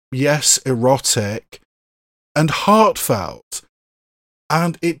 tragic, yes, erotic, and heartfelt.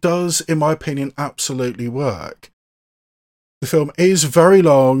 And it does, in my opinion, absolutely work. The film is very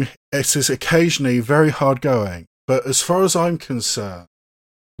long, it is occasionally very hard going, but as far as I'm concerned,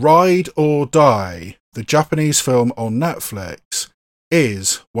 ride or die the Japanese film on Netflix,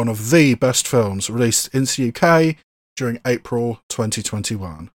 is one of the best films released into the UK during April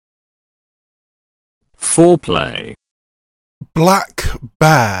 2021. Foreplay. Black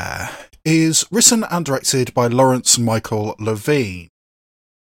Bear is written and directed by Lawrence Michael Levine,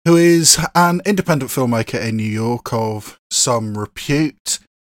 who is an independent filmmaker in New York of some repute.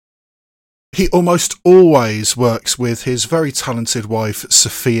 He almost always works with his very talented wife,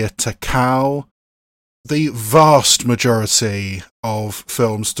 Sophia Takao. The vast majority of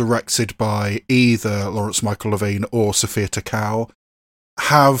films directed by either Lawrence Michael Levine or Sophia Takao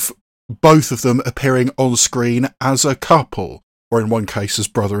have both of them appearing on screen as a couple, or in one case as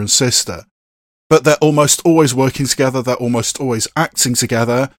brother and sister. But they're almost always working together, they're almost always acting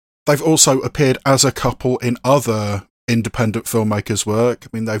together. They've also appeared as a couple in other independent filmmakers' work. I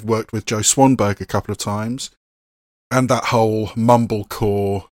mean, they've worked with Joe Swanberg a couple of times, and that whole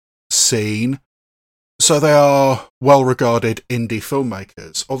mumblecore scene. So they are well-regarded indie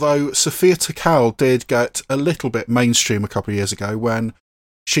filmmakers, although Sophia Takao did get a little bit mainstream a couple of years ago when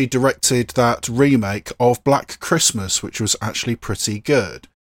she directed that remake of Black Christmas, which was actually pretty good.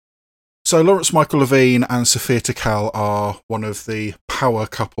 So Lawrence Michael Levine and Sophia Takao are one of the power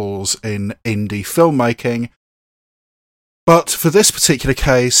couples in indie filmmaking. But for this particular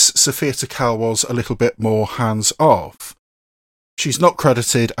case, Sophia Takao was a little bit more hands-off. She's not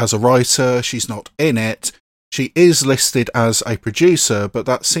credited as a writer, she's not in it. She is listed as a producer, but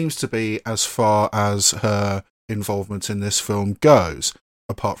that seems to be as far as her involvement in this film goes,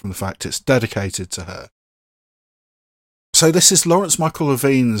 apart from the fact it's dedicated to her. So this is Lawrence Michael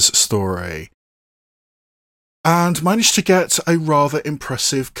Levine's story, and managed to get a rather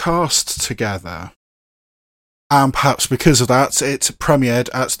impressive cast together. And perhaps because of that, it premiered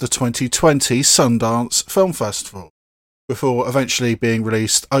at the 2020 Sundance Film Festival, before eventually being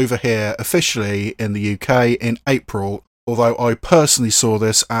released over here officially in the UK in April, although I personally saw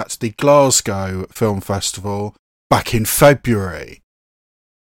this at the Glasgow Film Festival back in February.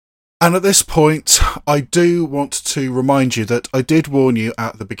 And at this point, I do want to remind you that I did warn you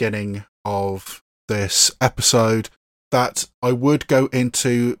at the beginning of this episode that I would go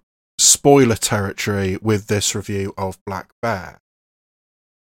into spoiler territory with this review of Black Bear.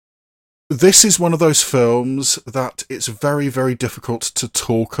 This is one of those films that it's very, very difficult to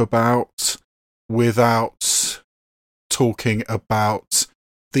talk about without talking about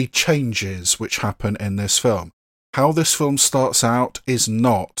the changes which happen in this film. How this film starts out is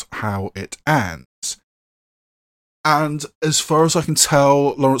not how it ends. And as far as I can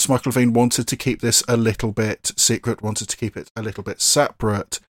tell, Lawrence Michael Levine wanted to keep this a little bit secret, wanted to keep it a little bit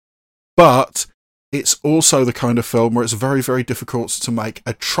separate. But it's also the kind of film where it's very, very difficult to make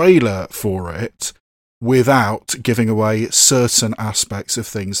a trailer for it without giving away certain aspects of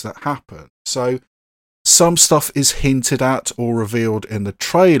things that happen. So some stuff is hinted at or revealed in the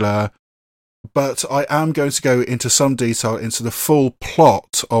trailer, but I am going to go into some detail into the full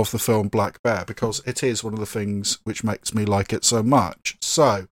plot of the film Black Bear, because it is one of the things which makes me like it so much.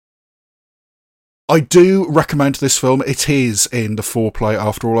 So, I do recommend this film. It is in the foreplay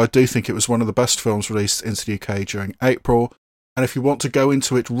after all. I do think it was one of the best films released into the UK during April, and if you want to go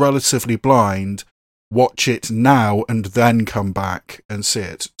into it relatively blind, watch it now and then come back and see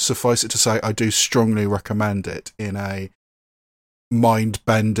it. Suffice it to say, I do strongly recommend it in a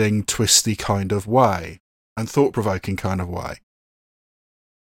mind-bending, twisty kind of way, and thought-provoking kind of way.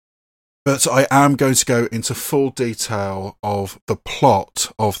 But I am going to go into full detail of the plot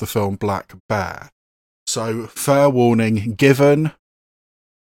of the film Black Bear. So, fair warning given.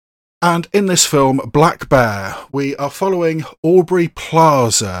 And in this film, Black Bear, we are following Aubrey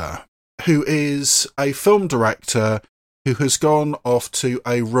Plaza, who is a film director who has gone off to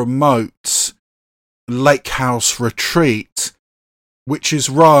a remote lake house retreat, which is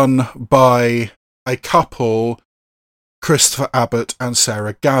run by a couple, Christopher Abbott and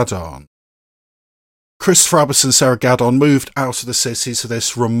Sarah Gadon. Christopher Abbott and Sarah Gadon moved out of the city to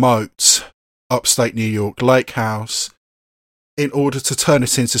this remote upstate New York lake house in order to turn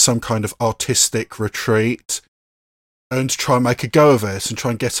it into some kind of artistic retreat and try and make a go of it and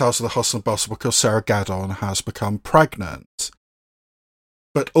try and get out of the hustle and bustle because Sarah Gadon has become pregnant.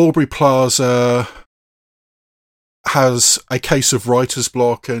 But Aubrey Plaza has a case of writer's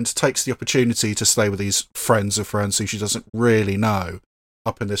block and takes the opportunity to stay with these friends of friends who she doesn't really know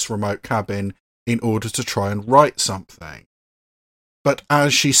up in this remote cabin in order to try and write something. But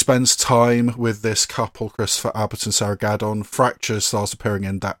as she spends time with this couple, Christopher Abbott and Sarah Gadon, fractures start appearing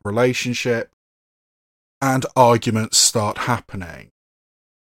in that relationship and arguments start happening.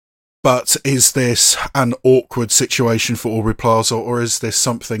 But is this an awkward situation for Aubrey Plaza, or is this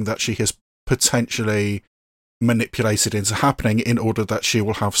something that she has potentially manipulated into happening in order that she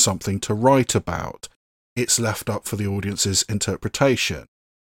will have something to write about. It's left up for the audience's interpretation.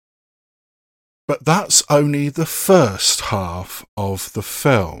 But that's only the first half of the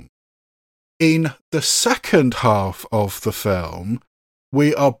film. In the second half of the film,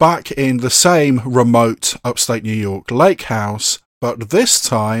 we are back in the same remote upstate New York lake house, but this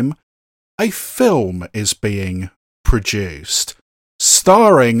time a film is being produced,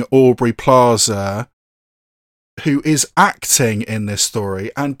 starring Aubrey Plaza, who is acting in this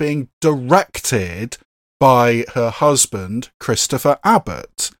story and being directed by her husband, Christopher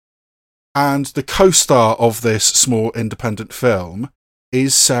Abbott. And the co-star of this small independent film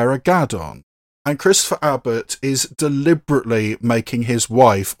is Sarah Gadon. And Christopher Abbott is deliberately making his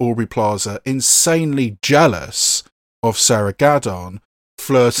wife, Aubrey Plaza, insanely jealous of Sarah Gadon,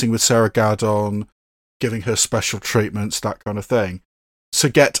 flirting with Sarah Gadon, giving her special treatments, that kind of thing, to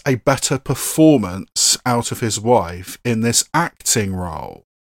get a better performance out of his wife in this acting role.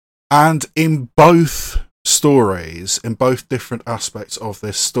 And in both stories, in both different aspects of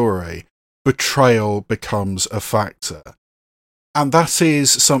this story, betrayal becomes a factor. And that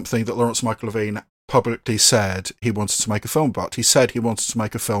is something that Lawrence Michael Levine publicly said he wanted to make a film about. He said he wanted to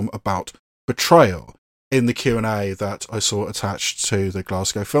make a film about betrayal in the Q&A that I saw attached to the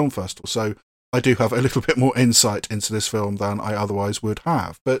Glasgow Film Festival. So I do have a little bit more insight into this film than I otherwise would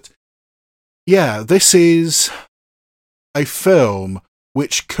have. But yeah, this is a film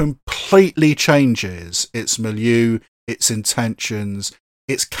which completely changes its milieu, its intentions,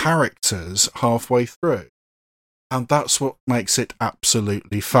 its characters halfway through. And that's what makes it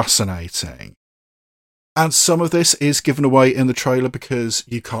absolutely fascinating. And some of this is given away in the trailer because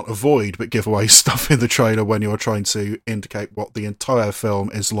you can't avoid but give away stuff in the trailer when you're trying to indicate what the entire film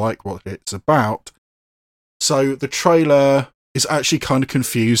is like, what it's about. So the trailer is actually kind of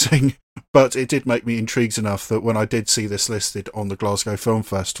confusing, but it did make me intrigued enough that when I did see this listed on the Glasgow Film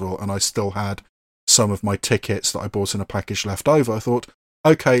Festival and I still had some of my tickets that I bought in a package left over, I thought,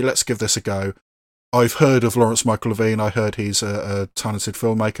 okay, let's give this a go. I've heard of Lawrence Michael Levine. I heard he's a talented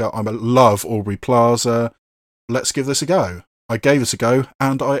filmmaker. I love Aubrey Plaza. Let's give this a go. I gave it a go,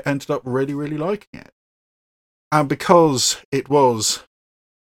 and I ended up really, really liking it. And because it was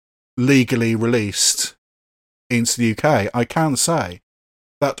legally released into the UK, I can say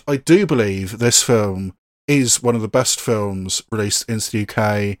that I do believe this film is one of the best films released into the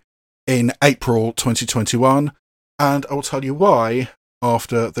UK in April 2021, and I'll tell you why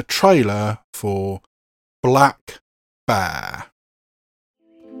after the trailer for Black Bear.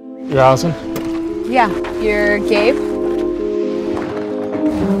 You're Allison? Yeah, you're Gabe?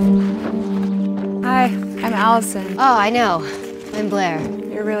 Hi, I'm Allison. Oh, I know. I'm Blair.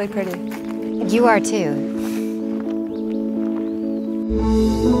 You're really pretty. You are too.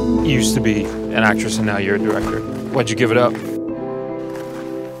 You used to be an actress and now you're a director. Why'd you give it up?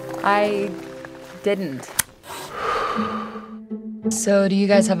 I didn't. So, do you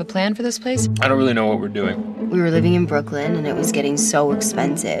guys have a plan for this place? I don't really know what we're doing. We were living in Brooklyn and it was getting so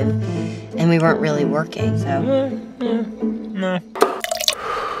expensive, and we weren't really working, so.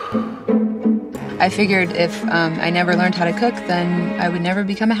 I figured if I never learned how to cook, then I would never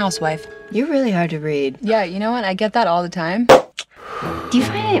become a housewife. You're really hard to read. Yeah, you know what? I get that all the time. Do you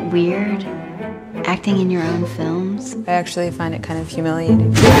find it weird acting in your own films? I actually find it kind of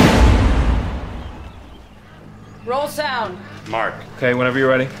humiliating. Roll sound. Mark. Okay, whenever you're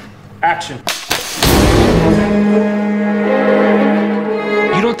ready. Action.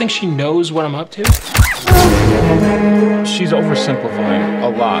 You don't think she knows what I'm up to? She's oversimplifying a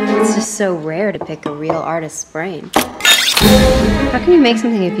lot. It's just so rare to pick a real artist's brain. How can you make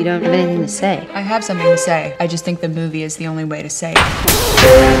something if you don't have anything to say? I have something to say. I just think the movie is the only way to say it.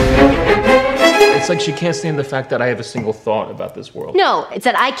 It's like she can't stand the fact that I have a single thought about this world. No, it's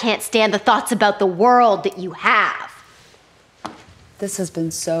that I can't stand the thoughts about the world that you have. This has been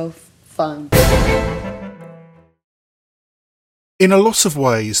so fun. In a lot of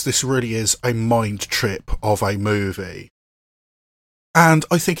ways, this really is a mind trip of a movie. And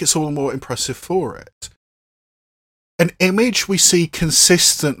I think it's all the more impressive for it. An image we see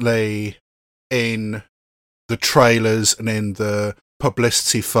consistently in the trailers and in the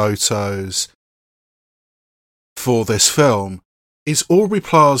publicity photos for this film is Aubrey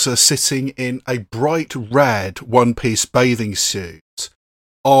Plaza sitting in a bright red one-piece bathing suit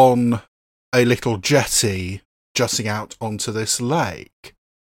on a little jetty jutting out onto this lake.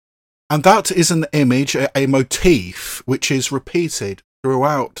 And that is an image, a motif, which is repeated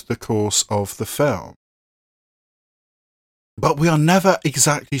throughout the course of the film. But we are never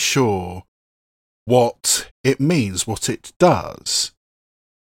exactly sure what it means, what it does.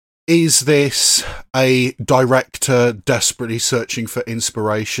 Is this a director desperately searching for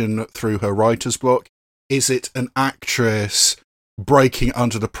inspiration through her writer's block? Is it an actress breaking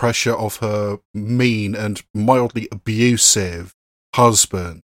under the pressure of her mean and mildly abusive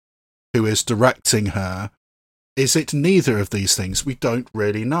husband who is directing her? Is it neither of these things? We don't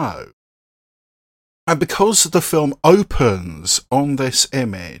really know. And because the film opens on this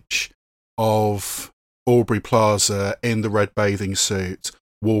image of Aubrey Plaza in the red bathing suit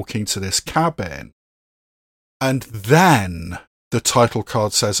walking to this cabin, and then the title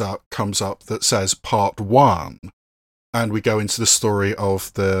card comes up that says Part 1, and we go into the story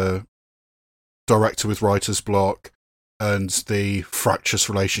of the director with writer's block and the fractious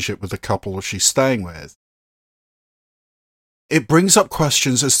relationship with the couple she's staying with. It brings up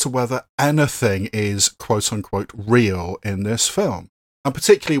questions as to whether anything is quote-unquote real in this film. And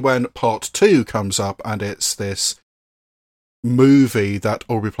particularly when Part 2 comes up and it's this movie that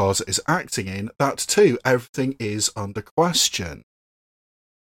Aubrey Plaza is acting in, that too, everything is under question.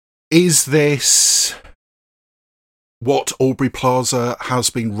 Is this what Aubrey Plaza has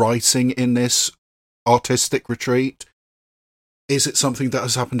been writing in this artistic retreat? Is it something that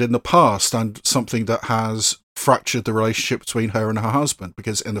has happened in the past and something that has fractured the relationship between her and her husband?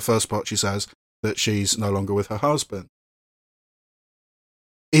 Because in the first part she says that she's no longer with her husband.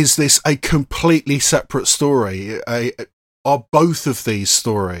 Is this a completely separate story? Are both of these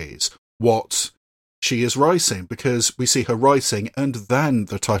stories what she is writing? Because we see her writing and then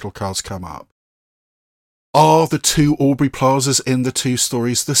the title cards come up. Are the two Aubrey Plazas in the two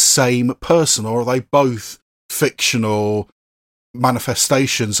stories the same person, or are they both fictional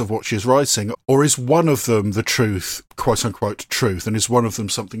manifestations of what she is writing? Or is one of them the truth, quote-unquote truth, and is one of them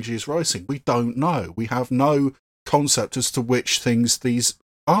something she is writing? We don't know. We have no concept as to which things these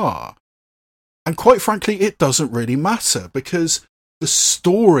are. And quite frankly, it doesn't really matter, because the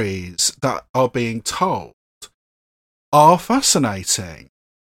stories that are being told are fascinating.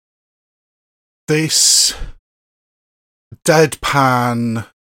 This deadpan,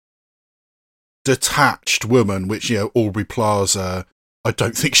 detached woman, which, Aubrey Plaza, I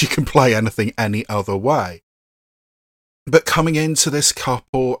don't think she can play anything any other way. But coming into this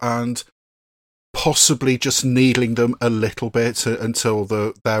couple and possibly just needling them a little bit until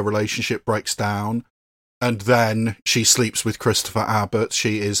their relationship breaks down, and then she sleeps with Christopher Abbott.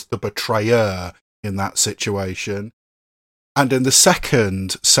 She is the betrayer in that situation. And in the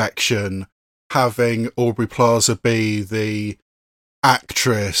second section, having Aubrey Plaza be the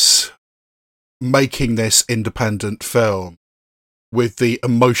actress making this independent film with the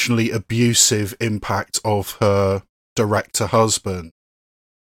emotionally abusive impact of her director husband,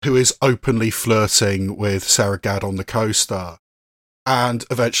 who is openly flirting with Sarah Gadon, the co-star. And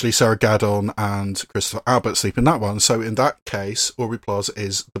eventually Sarah Gadon and Christopher Abbott sleep in that one. So in that case, Aubrey Plaza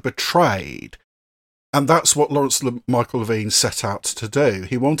is the betrayed. And that's what Lawrence Michael Levine set out to do.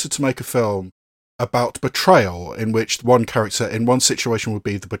 He wanted to make a film about betrayal, in which one character in one situation would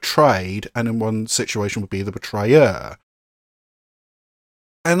be the betrayed, and in one situation would be the betrayer.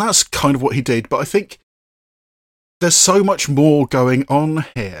 And that's kind of what he did, but I think there's so much more going on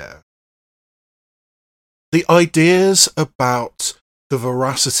here. The ideas about the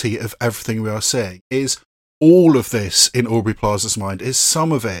veracity of everything we are seeing is all of this in Aubrey Plaza's mind, is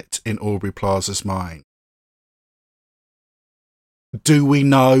some of it in Aubrey Plaza's mind. Do we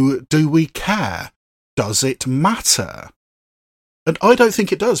know? Do we care? Does it matter? And I don't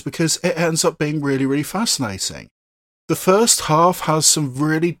think it does, because it ends up being really, really fascinating. The first half has some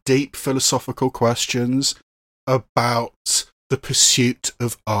really deep philosophical questions about the pursuit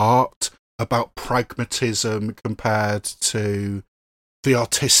of art, about pragmatism compared to the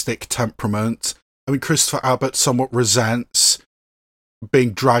artistic temperament. I mean, Christopher Abbott somewhat resents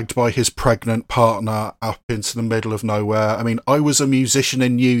being dragged by his pregnant partner up into the middle of nowhere. I mean, I was a musician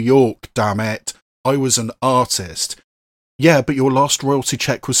in New York, damn it. I was an artist. Yeah, but your last royalty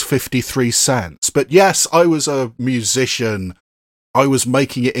check was 53 cents. But yes, I was a musician. I was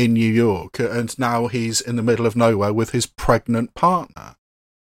making it in New York, and now he's in the middle of nowhere with his pregnant partner.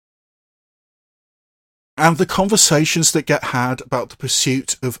 And the conversations that get had about the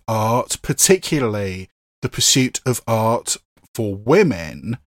pursuit of art, particularly the pursuit of art for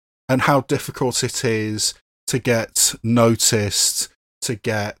women, and how difficult it is to get noticed, to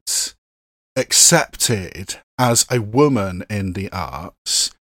get accepted as a woman in the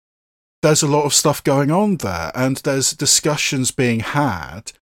arts. There's a lot of stuff going on there, and there's discussions being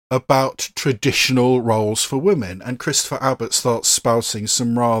had about traditional roles for women, and Christopher Abbott starts spouting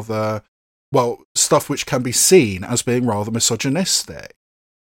some rather, stuff which can be seen as being rather misogynistic,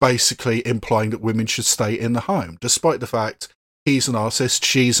 basically implying that women should stay in the home, despite the fact he's an artist,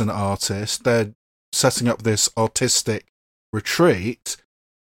 she's an artist, they're setting up this artistic retreat,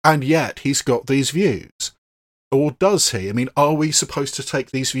 and yet he's got these views. Or does he? I mean, are we supposed to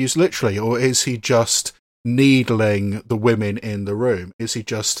take these views literally, or is he just needling the women in the room? Is he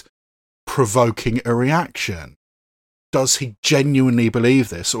just provoking a reaction? Does he genuinely believe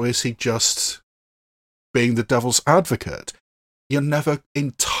this, or is he just being the devil's advocate? You're never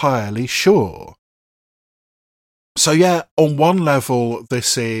entirely sure. So yeah, on one level,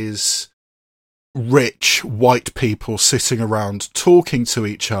 this is rich white people sitting around talking to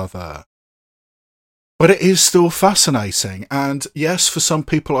each other. But it is still fascinating. And yes, for some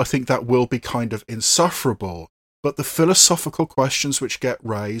people, I think that will be kind of insufferable. But the philosophical questions which get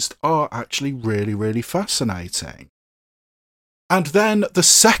raised are actually really, really fascinating. And then the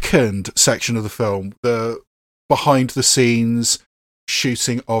second section of the film, the behind-the-scenes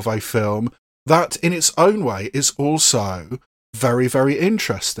shooting of a film, that in its own way is also very, very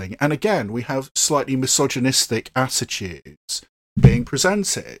interesting. And again, we have slightly misogynistic attitudes being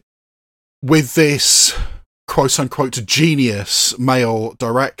presented. With this quote-unquote genius male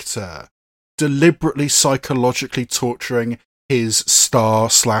director deliberately psychologically torturing his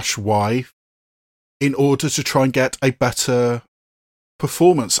star/wife in order to try and get a better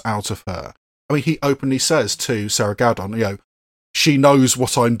performance out of her. I mean, he openly says to Sarah Gadon, you know, she knows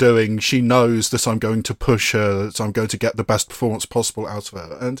what I'm doing, she knows that I'm going to push her, that I'm going to get the best performance possible out of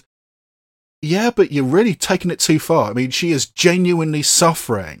her. And yeah, but you're really taking it too far. I mean, she is genuinely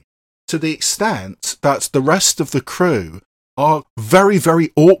suffering to the extent that the rest of the crew are very,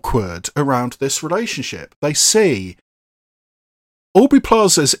 very awkward around this relationship. They see Aubrey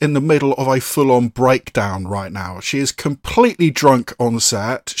Plaza's in the middle of a full-on breakdown right now. She is completely drunk on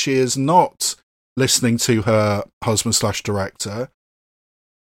set. She is not listening to her husband/director.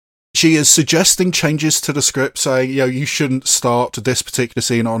 She is suggesting changes to the script, saying, you know, you shouldn't start this particular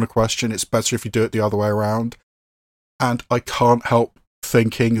scene on a question. It's better if you do it the other way around. And I can't help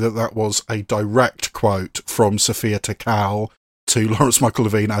thinking that that was a direct quote from Sophia Takal to Lawrence Michael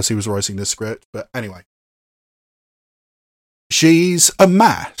Levine as he was writing this script. But anyway, she's a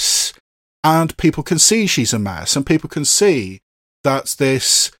mess, and people can see she's a mess, and people can see that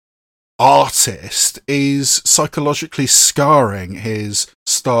this artist is psychologically scarring his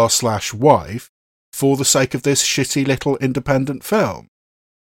star/wife for the sake of this shitty little independent film.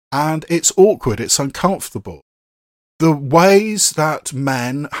 And it's awkward, it's uncomfortable. The ways that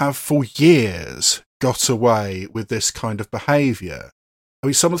men have for years got away with this kind of behaviour. I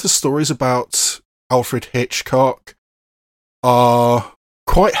mean, some of the stories about Alfred Hitchcock are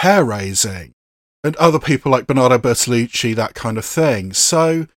quite hair-raising. And other people like Bernardo Bertolucci, that kind of thing.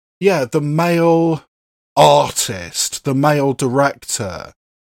 So, yeah, the male artist, the male director,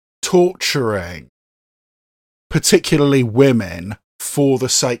 torturing, particularly women, for the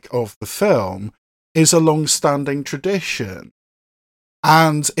sake of the film, is a long-standing tradition.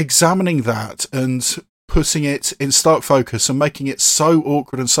 And examining that and putting it in stark focus and making it so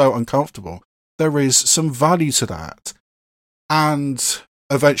awkward and so uncomfortable, there is some value to that. And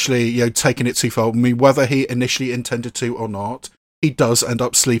eventually, you know, taking it too far, I mean, whether he initially intended to or not, he does end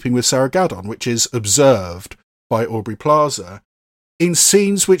up sleeping with Sarah Gadon, which is observed by Aubrey Plaza in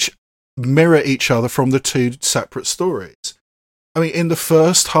scenes which mirror each other from the two separate stories. I mean, in the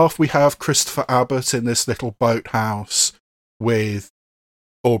first half, we have Christopher Abbott in this little boathouse with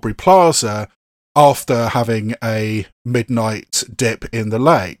Aubrey Plaza after having a midnight dip in the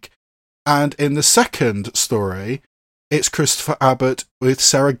lake. And in the second story, it's Christopher Abbott with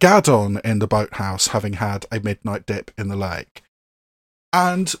Sarah Gadon in the boathouse having had a midnight dip in the lake.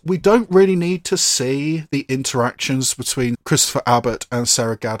 And we don't really need to see the interactions between Christopher Abbott and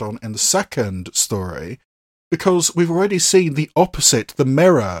Sarah Gadon in the second story, because we've already seen the opposite, the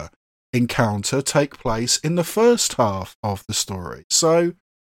mirror encounter, take place in the first half of the story. So,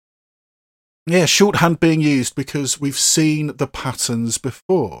 yeah, shorthand being used because we've seen the patterns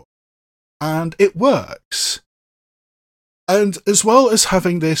before. And it works. And as well as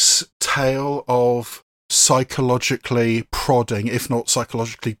having this tale of psychologically prodding, if not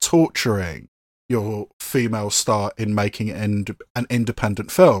psychologically torturing, your female star in making an independent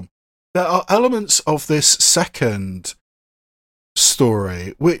film, there are elements of this second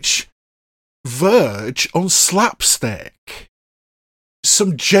story which verge on slapstick.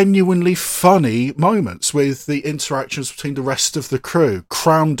 Some genuinely funny moments with the interactions between the rest of the crew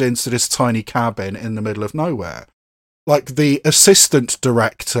crammed into this tiny cabin in the middle of nowhere. Like, the assistant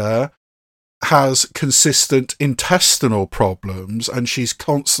director has consistent intestinal problems and she's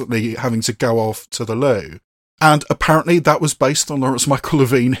constantly having to go off to the loo. And apparently that was based on Lawrence Michael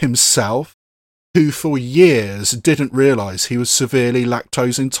Levine himself. who for years didn't realise he was severely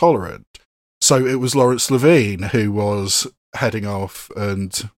lactose intolerant. So it was Laurence Levine who was heading off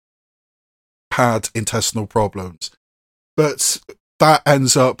and had intestinal problems. But that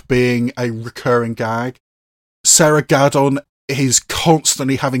ends up being a recurring gag. Sarah Gadon is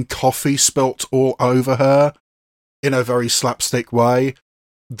constantly having coffee spilt all over her in a very slapstick way.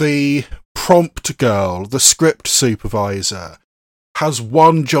 The prompt girl, the script supervisor, has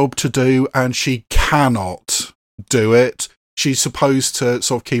one job to do and she cannot do it. She's supposed to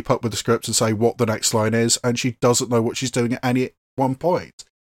sort of keep up with the script and say what the next line is, and she doesn't know what she's doing at any one point.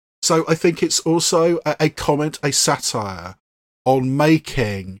 So I think it's also a comment, a satire on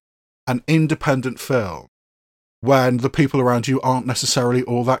making an independent film when the people around you aren't necessarily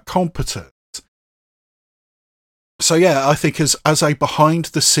all that competent. So yeah, I think as a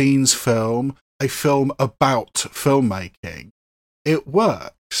behind-the-scenes film, a film about filmmaking, it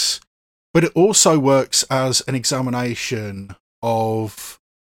works. But it also works as an examination of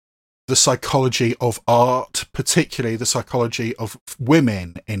the psychology of art, particularly the psychology of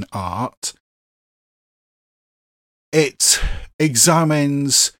women in art. It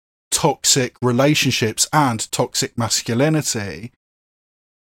examines toxic relationships and toxic masculinity.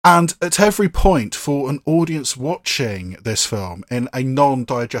 And at every point for an audience watching this film in a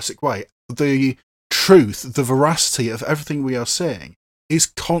non-diegetic way, the truth, the veracity of everything we are seeing is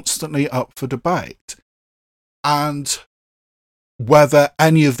constantly up for debate. And whether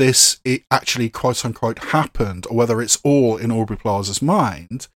any of this actually quote-unquote happened, or whether it's all in Aubrey Plaza's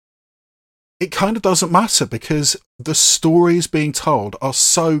mind, it kind of doesn't matter, because the stories being told are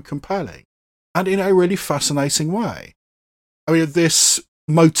so compelling and in a really fascinating way. I mean, this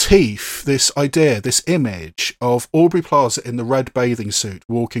motif, this idea, this image of Aubrey Plaza in the red bathing suit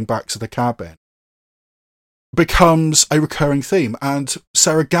walking back to the cabin becomes a recurring theme, and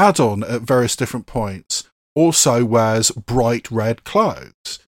Sarah Gadon at various different points also wears bright red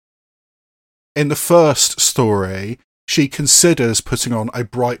clothes. In the first story, she considers putting on a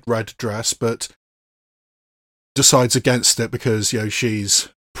bright red dress, but decides against it because, she's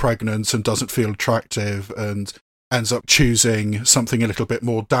pregnant and doesn't feel attractive, and ends up choosing something a little bit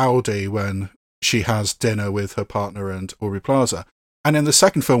more dowdy when she has dinner with her partner and Aubrey Plaza. And in the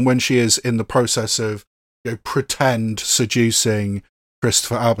second film, when she is in the process of pretend seducing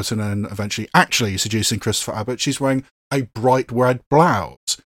Christopher Abbott and then eventually actually seducing Christopher Abbott, she's wearing a bright red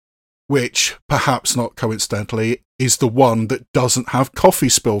blouse, which, perhaps not coincidentally, is the one that doesn't have coffee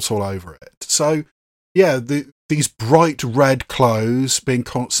spilt all over it. So, yeah, these bright red clothes being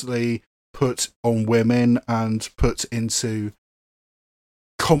constantly put on women and put into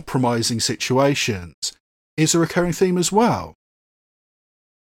compromising situations is a recurring theme as well.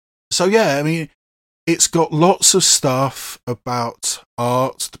 So, yeah, I mean, it's got lots of stuff about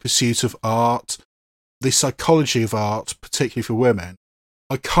art, the pursuit of art, the psychology of art, particularly for women.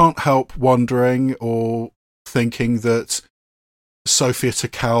 I can't help wondering or thinking that Sophia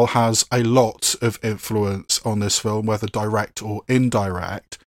Takal has a lot of influence on this film, whether direct or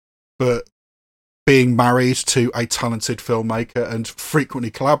indirect, but being married to a talented filmmaker and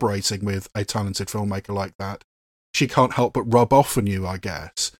frequently collaborating with a talented filmmaker like that, she can't help but rub off on you, I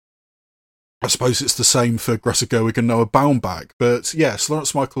guess. I suppose it's the same for Greta Gerwig and Noah Baumbach, but yes,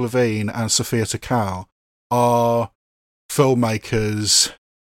 Lawrence Michael Levine and Sophia Takal are filmmakers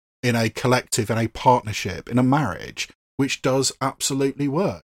in a collective, in a partnership, in a marriage, which does absolutely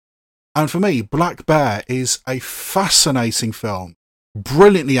work. And for me, Black Bear is a fascinating film,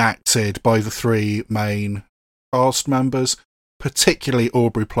 brilliantly acted by the three main cast members, particularly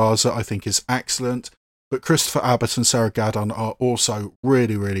Aubrey Plaza, I think is excellent, but Christopher Abbott and Sarah Gadon are also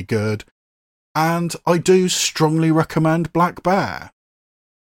really, really good. And I do strongly recommend Black Bear.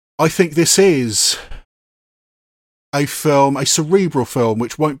 I think this is a film, a cerebral film,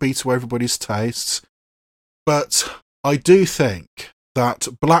 which won't be to everybody's tastes, but I do think that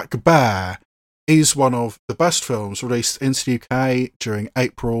Black Bear is one of the best films released into the UK during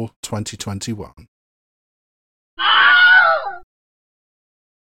April 2021.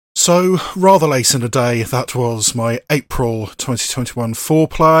 So, rather late in the day, that was my April 2021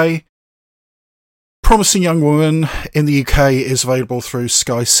 foreplay. Promising Young Woman in the UK is available through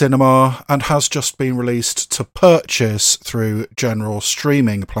Sky Cinema and has just been released to purchase through general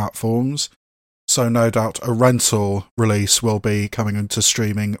streaming platforms, so no doubt a rental release will be coming into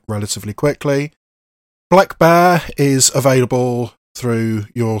streaming relatively quickly. Black Bear is available through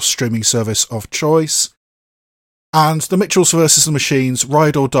your streaming service of choice, and The Mitchells vs. the Machines,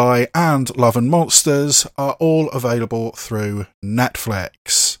 Ride or Die and Love and Monsters are all available through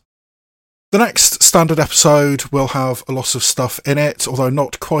Netflix. The next standard episode will have a lot of stuff in it, although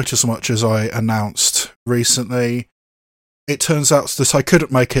not quite as much as I announced recently. It turns out that I couldn't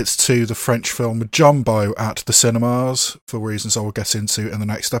make it to the French film Jumbo at the cinemas, for reasons I will get into in the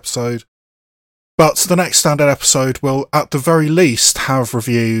next episode. But the next standard episode will, at the very least, have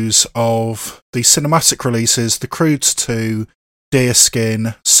reviews of the cinematic releases The Croods 2,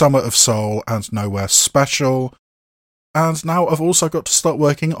 Deerskin, Summer of Soul, and Nowhere Special. And now I've also got to start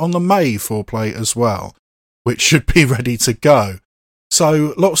working on the May foreplay as well, which should be ready to go.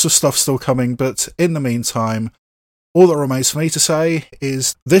 So lots of stuff still coming, but in the meantime, all that remains for me to say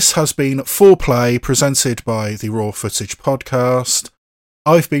is this has been Foreplay, presented by the Raw Footage Podcast.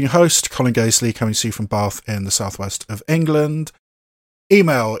 I've been your host, Colin Gaisley, coming to you from Bath in the southwest of England.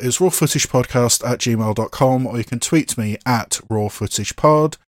 Email is rawfootagepodcast@gmail.com, or you can tweet me at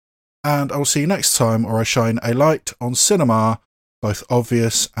rawfootagepod. And I'll see you next time, where I shine a light on cinema, both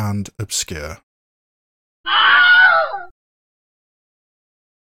obvious and obscure.